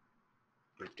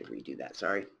 I have to redo that,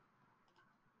 sorry.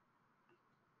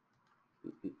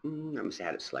 I must have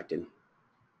had it selected.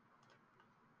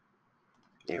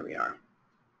 There we are.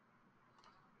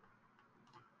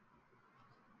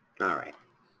 All right.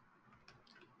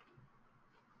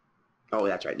 Oh,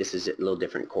 that's right. This is a little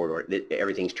different corridor.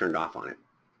 Everything's turned off on it.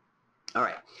 All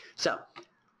right. So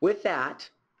with that,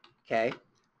 okay,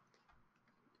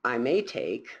 I may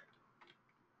take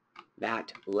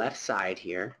that left side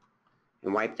here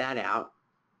and wipe that out.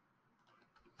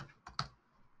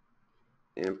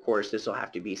 And of course, this will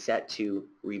have to be set to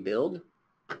rebuild.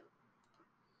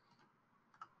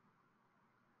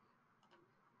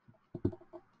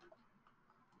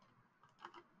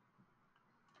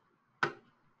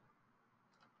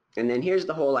 And then here's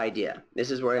the whole idea.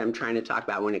 This is what I'm trying to talk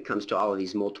about when it comes to all of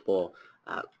these multiple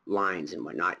lines and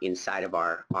whatnot inside of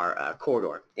our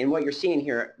corridor. And what you're seeing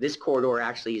here, this corridor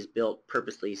actually is built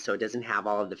purposely so it doesn't have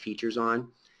all of the features on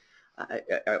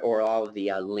or all of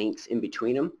the links in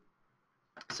between them.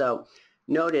 So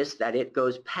notice that it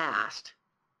goes past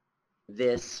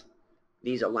these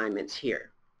alignments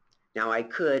here. Now I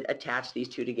could attach these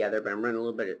two together, but I'm running a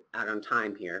little bit out on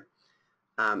time here,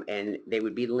 and they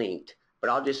would be linked, but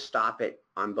I'll just stop it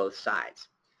on both sides.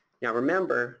 Now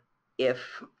remember, if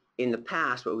in the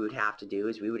past what we would have to do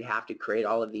is we would have to create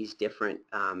all of these different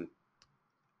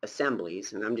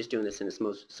assemblies, and I'm just doing this in its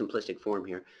most simplistic form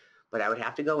here, but I would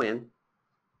have to go in,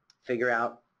 figure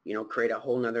out, create a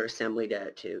whole nother assembly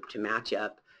to match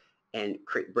up and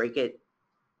break it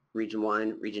region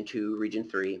 1, region 2, region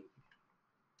 3,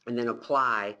 and then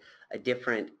apply a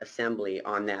different assembly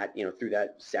on that, through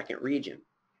that second region.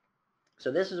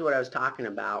 So this is what I was talking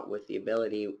about with the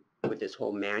ability with this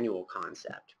whole manual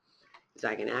concept, is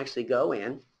I can actually go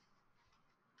in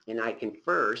and I can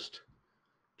first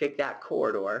pick that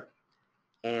corridor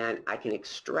and I can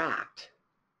extract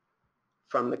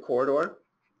from the corridor,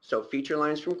 so feature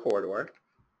lines from corridor,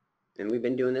 and we've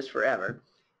been doing this forever.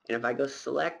 And if I go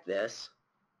select this,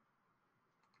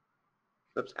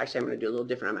 oops, actually I'm going to do a little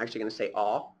different. I'm actually going to say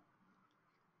all,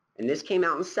 and this came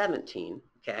out in 17,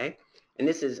 okay? And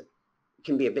this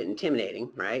can be a bit intimidating,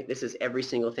 right? This is every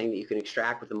single thing that you can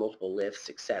extract with the multiple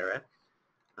lifts, etc.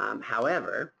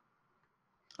 However,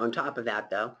 on top of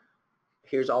that though,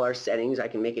 here's all our settings. I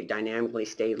can make it dynamically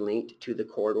stay linked to the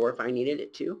corridor if I needed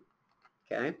it to,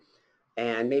 okay?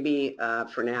 And maybe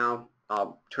for now,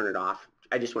 I'll turn it off.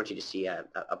 I just want you to see a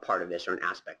part of this or an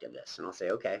aspect of this, and I'll say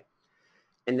okay.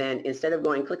 And then instead of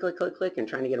going click, click, click, click and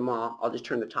trying to get them all, I'll just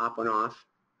turn the top one off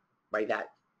by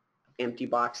that empty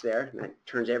box there, and that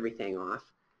turns everything off.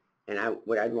 And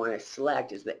what I'd want to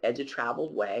select is the edge of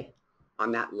traveled way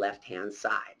on that left-hand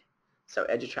side. So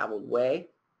edge of traveled way,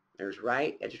 there's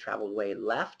right, edge of traveled way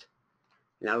left,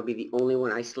 and that'll be the only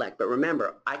one I select. But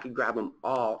remember, I could grab them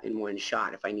all in one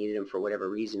shot if I needed them for whatever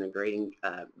reason, a grading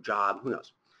job, who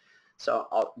knows. So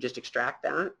I'll just extract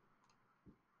that.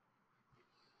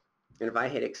 And if I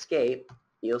hit escape,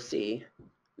 you'll see,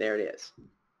 there it is.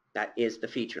 That is the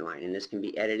feature line, and this can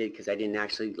be edited because I didn't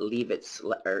actually leave it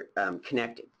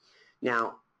connected.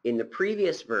 Now, in the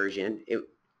previous version,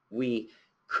 we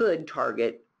could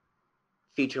target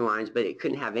feature lines, but it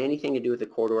couldn't have anything to do with the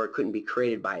corridor. It couldn't be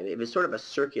created by it. It was sort of a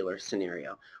circular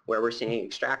scenario where we're saying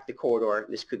extract the corridor.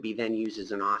 This could be then used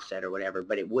as an offset or whatever,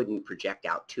 but it wouldn't project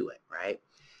out to it, right?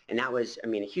 And that was, I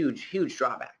mean, a huge, huge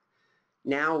drawback.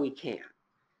 Now we can.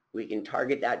 We can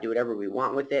target that, do whatever we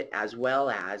want with it, as well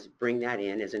as bring that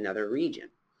in as another region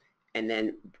and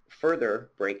then further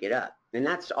break it up. And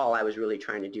that's all I was really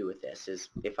trying to do with this, is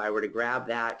if I were to grab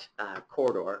that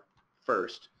corridor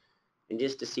first, and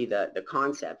just to see the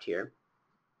concept here,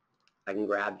 I can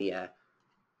grab the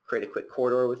create a quick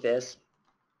corridor with this,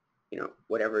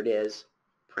 whatever it is,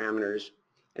 parameters,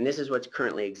 and this is what's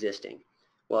currently existing.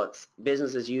 Well, it's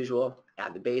business as usual.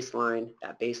 Add the baseline,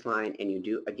 that baseline, and you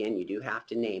do have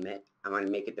to name it. I want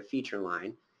to make it the feature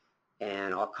line,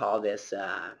 and I'll call this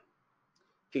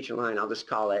feature line, I'll just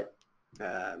call it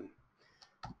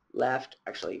left.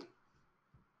 Actually,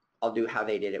 I'll do how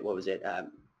they did it. What was it?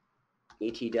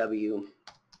 ETW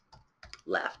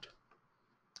left.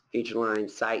 Feature line,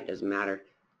 site, doesn't matter.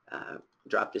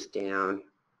 Drop this down,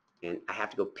 and I have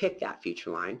to go pick that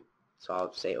feature line. So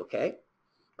I'll say okay,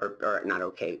 or not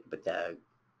okay, but the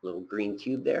little green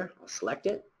cube there, I'll select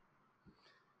it.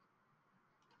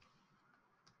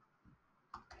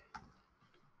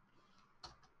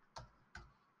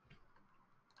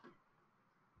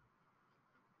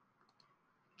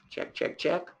 Check, check,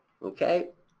 check. Okay.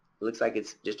 It looks like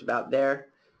it's just about there.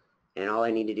 And all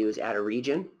I need to do is add a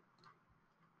region.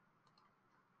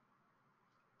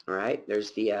 All right,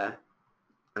 there's the, I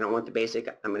don't want the basic.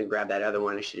 I'm going to grab that other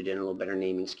one. I should have done a little better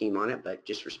naming scheme on it, but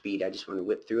just for speed, I just want to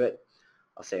whip through it.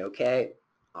 I'll say OK.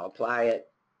 I'll apply it,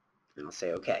 and I'll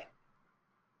say OK.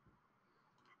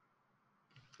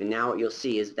 And now what you'll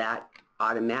see is that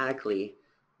automatically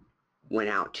went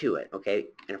out to it, okay?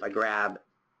 And if I grab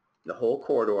the whole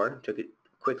corridor, took a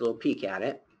quick little peek at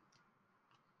it,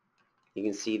 you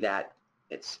can see that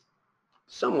it's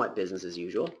somewhat business as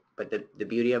usual, but the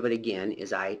beauty of it again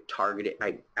is I targeted,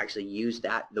 I actually used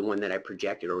that, the one that I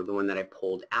projected or the one that I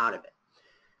pulled out of it.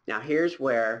 Now here's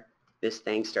where this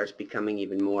thing starts becoming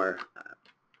even more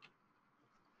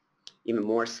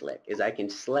slick, is I can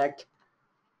select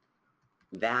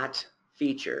that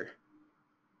feature,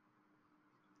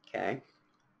 okay,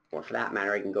 or for that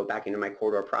matter I can go back into my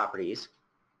corridor properties,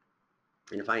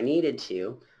 and if I needed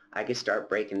to I could start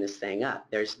breaking this thing up.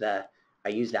 There's the, I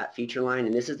use that feature line,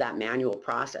 and this is that manual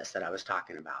process that I was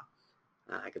talking about.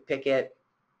 I could pick it,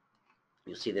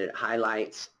 you'll see that it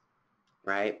highlights,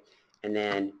 right, and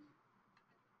then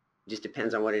it just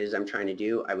depends on what it is I'm trying to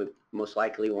do. I would most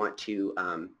likely want to,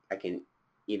 I can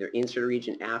either insert a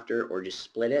region after or just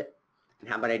split it. And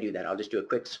how about I do that? I'll just do a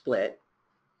quick split,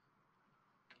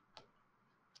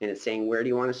 and it's saying where do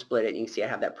you want to split it. You can see I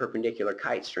have that perpendicular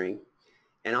kite string,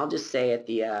 and I'll just say at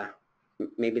the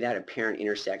maybe that apparent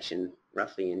intersection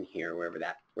roughly in here, wherever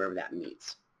that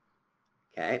meets.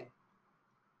 Okay,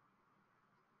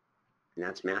 and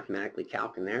that's mathematically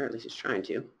calculating there, at least it's trying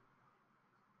to.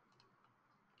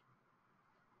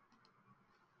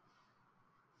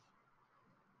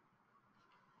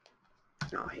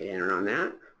 I'll hit enter on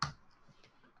that.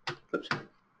 Oops.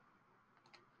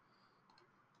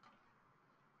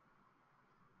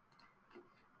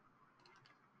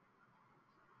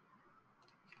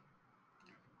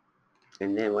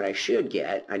 And then what I should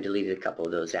get, I deleted a couple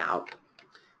of those out,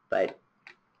 but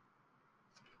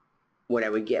what I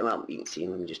would get, well, you can see,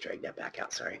 let me just drag that back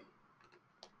out, sorry.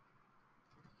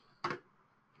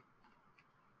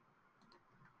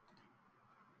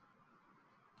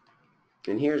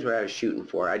 And here's what I was shooting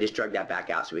for. I just drug that back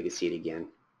out so we can see it again.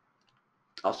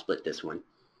 I'll split this one.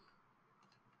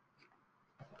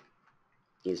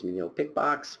 Gives me the old pick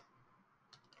box.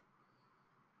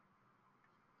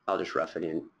 I'll just rough it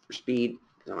in for speed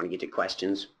because I want to get to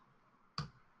questions.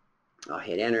 I'll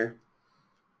hit enter.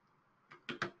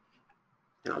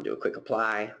 And I'll do a quick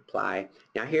apply.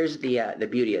 Now here's the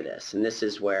beauty of this, and this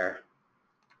is where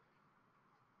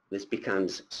this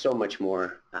becomes so much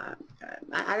more,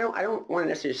 I don't want to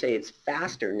necessarily say it's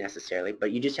faster necessarily,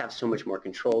 but you just have so much more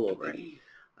control over it.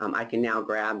 I can now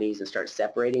grab these and start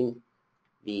separating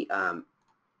the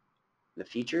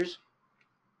features,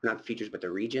 not the features, but the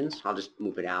regions. I'll just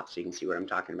move it out so you can see what I'm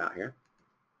talking about here.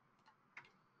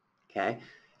 Okay,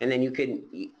 and then you can,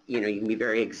 you can be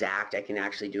very exact. I can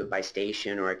actually do it by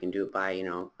station, or I can do it by,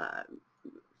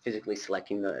 physically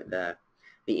selecting the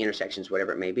intersections,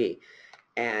 whatever it may be.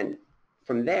 And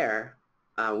from there,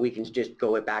 we can just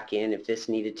go back in if this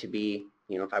needed to be,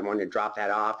 if I wanted to drop that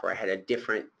off, or I had a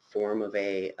different form of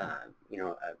a,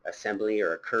 assembly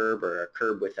or a curb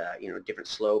with a, different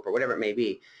slope or whatever it may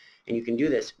be. And you can do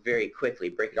this very quickly,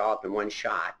 break it all up in one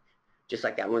shot, just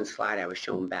like that one slide I was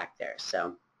showing back there.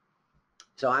 So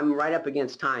I'm right up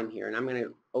against time here, and I'm going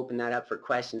to open that up for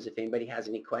questions if anybody has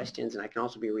any questions, and I can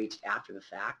also be reached after the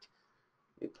fact.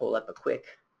 Let me pull up a quick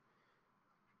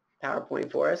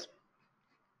PowerPoint for us.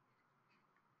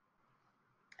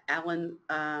 Alan,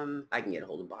 I can get a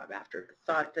hold of Bob after.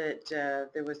 thought that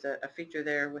there was a feature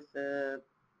there with the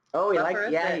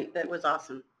that was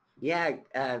awesome. Yeah,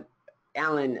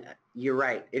 Alan, you're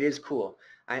right. It is cool.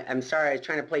 I'm sorry, I was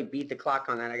trying to play beat the clock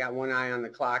on that. I got one eye on the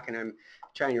clock and I'm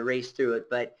trying to race through it,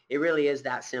 but it really is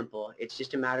that simple. It's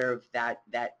just a matter of that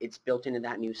it's built into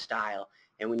that new style.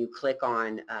 And when you click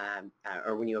on,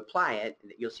 or when you apply it,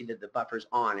 you'll see that the buffer's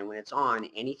on. And when it's on,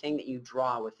 anything that you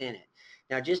draw within it.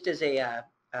 Now, just as a,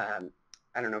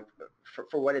 I don't know,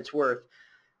 for what it's worth,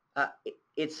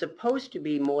 it's supposed to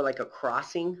be more like a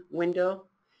crossing window.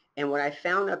 And what I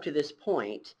found up to this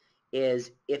point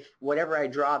is if whatever I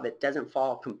draw that doesn't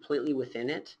fall completely within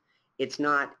it, it's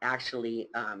not actually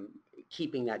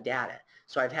keeping that data.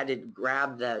 So I've had to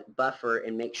grab the buffer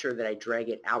and make sure that I drag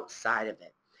it outside of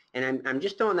it. And I'm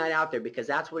just throwing that out there because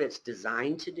that's what it's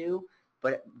designed to do.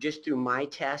 But just through my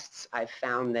tests, I've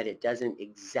found that it doesn't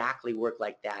exactly work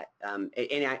like that.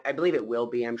 And I believe it will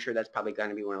be. I'm sure that's probably going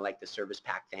to be one of like the service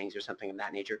pack things or something of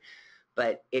that nature.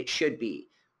 But it should be.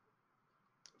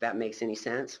 If that makes any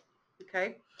sense.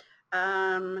 Okay.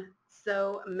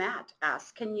 So Matt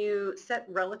asks, can you set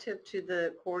relative to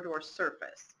the corridor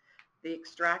surface the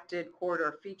extracted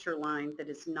corridor feature line that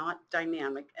is not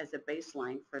dynamic as a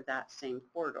baseline for that same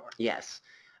corridor? Yes,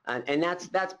 and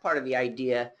that's part of the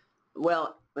idea.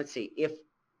 Well, let's see.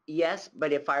 Yes,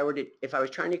 but if I was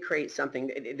trying to create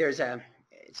something,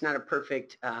 it's not a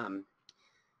perfect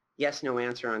yes no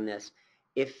answer on this.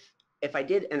 If I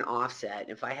did an offset,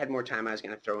 if I had more time, I was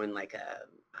going to throw in like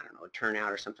I don't know, a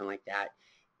turnout or something like that.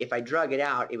 If I drug it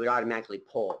out, it would automatically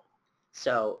pull.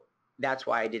 So that's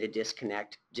why I did a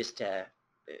disconnect, just to,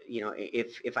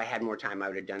 if I had more time, I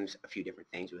would have done a few different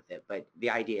things with it. But the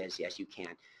idea is, yes, you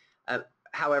can.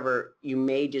 However, you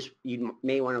may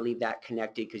want to leave that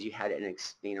connected because you had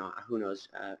who knows,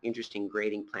 interesting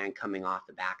grading plan coming off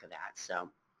the back of that. So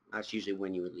that's usually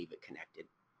when you would leave it connected.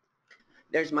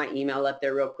 There's my email up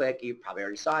there real quick. You probably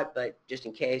already saw it, but just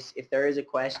in case, if there is a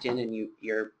question and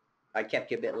I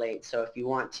kept you a bit late, so if you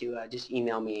want to just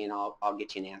email me and I'll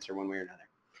get you an answer one way or another.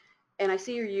 And I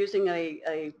see you're using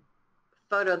a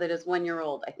photo that is 1 year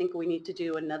old. I think we need to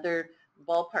do another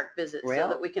ballpark visit so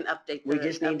that we can update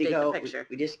the picture.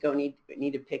 We just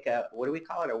need to pick a, what do we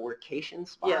call it, a workation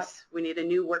spot? Yes, we need a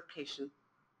new workcation.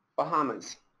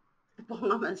 Bahamas.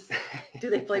 Bahamas. Do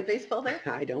they play baseball there?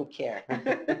 I don't care.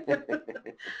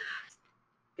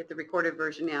 Get the recorded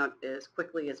version out as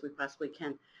quickly as we possibly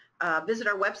can. Visit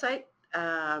our website,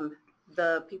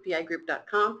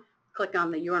 theppigroup.com. Click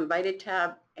on the You're Invited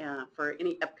tab for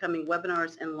any upcoming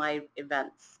webinars and live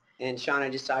events. And Sean, I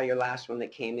just saw your last one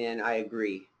that came in. I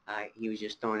agree. He was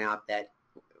just throwing out that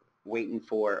waiting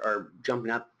for or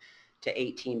jumping up to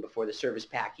 18 before the service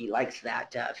pack. He likes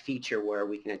that feature where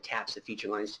we can attach the feature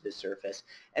lines to the surface.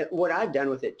 And what I've done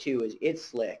with it too is it's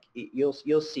slick. You'll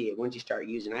see it once you start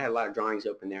using it. I had a lot of drawings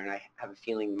open there, and I have a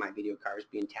feeling my video card is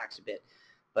being taxed a bit,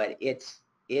 but it's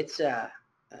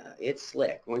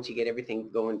slick. Once you get everything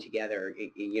going together,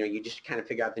 you just kind of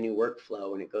figure out the new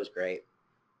workflow, and it goes great.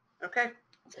 Okay.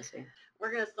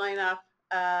 We're going to sign off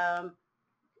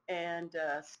and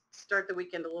start the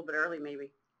weekend a little bit early,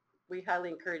 maybe. We highly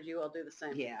encourage you all do the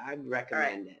same. Yeah, I'd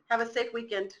recommend it. Have a safe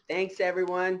weekend. Thanks,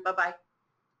 everyone. Bye-bye.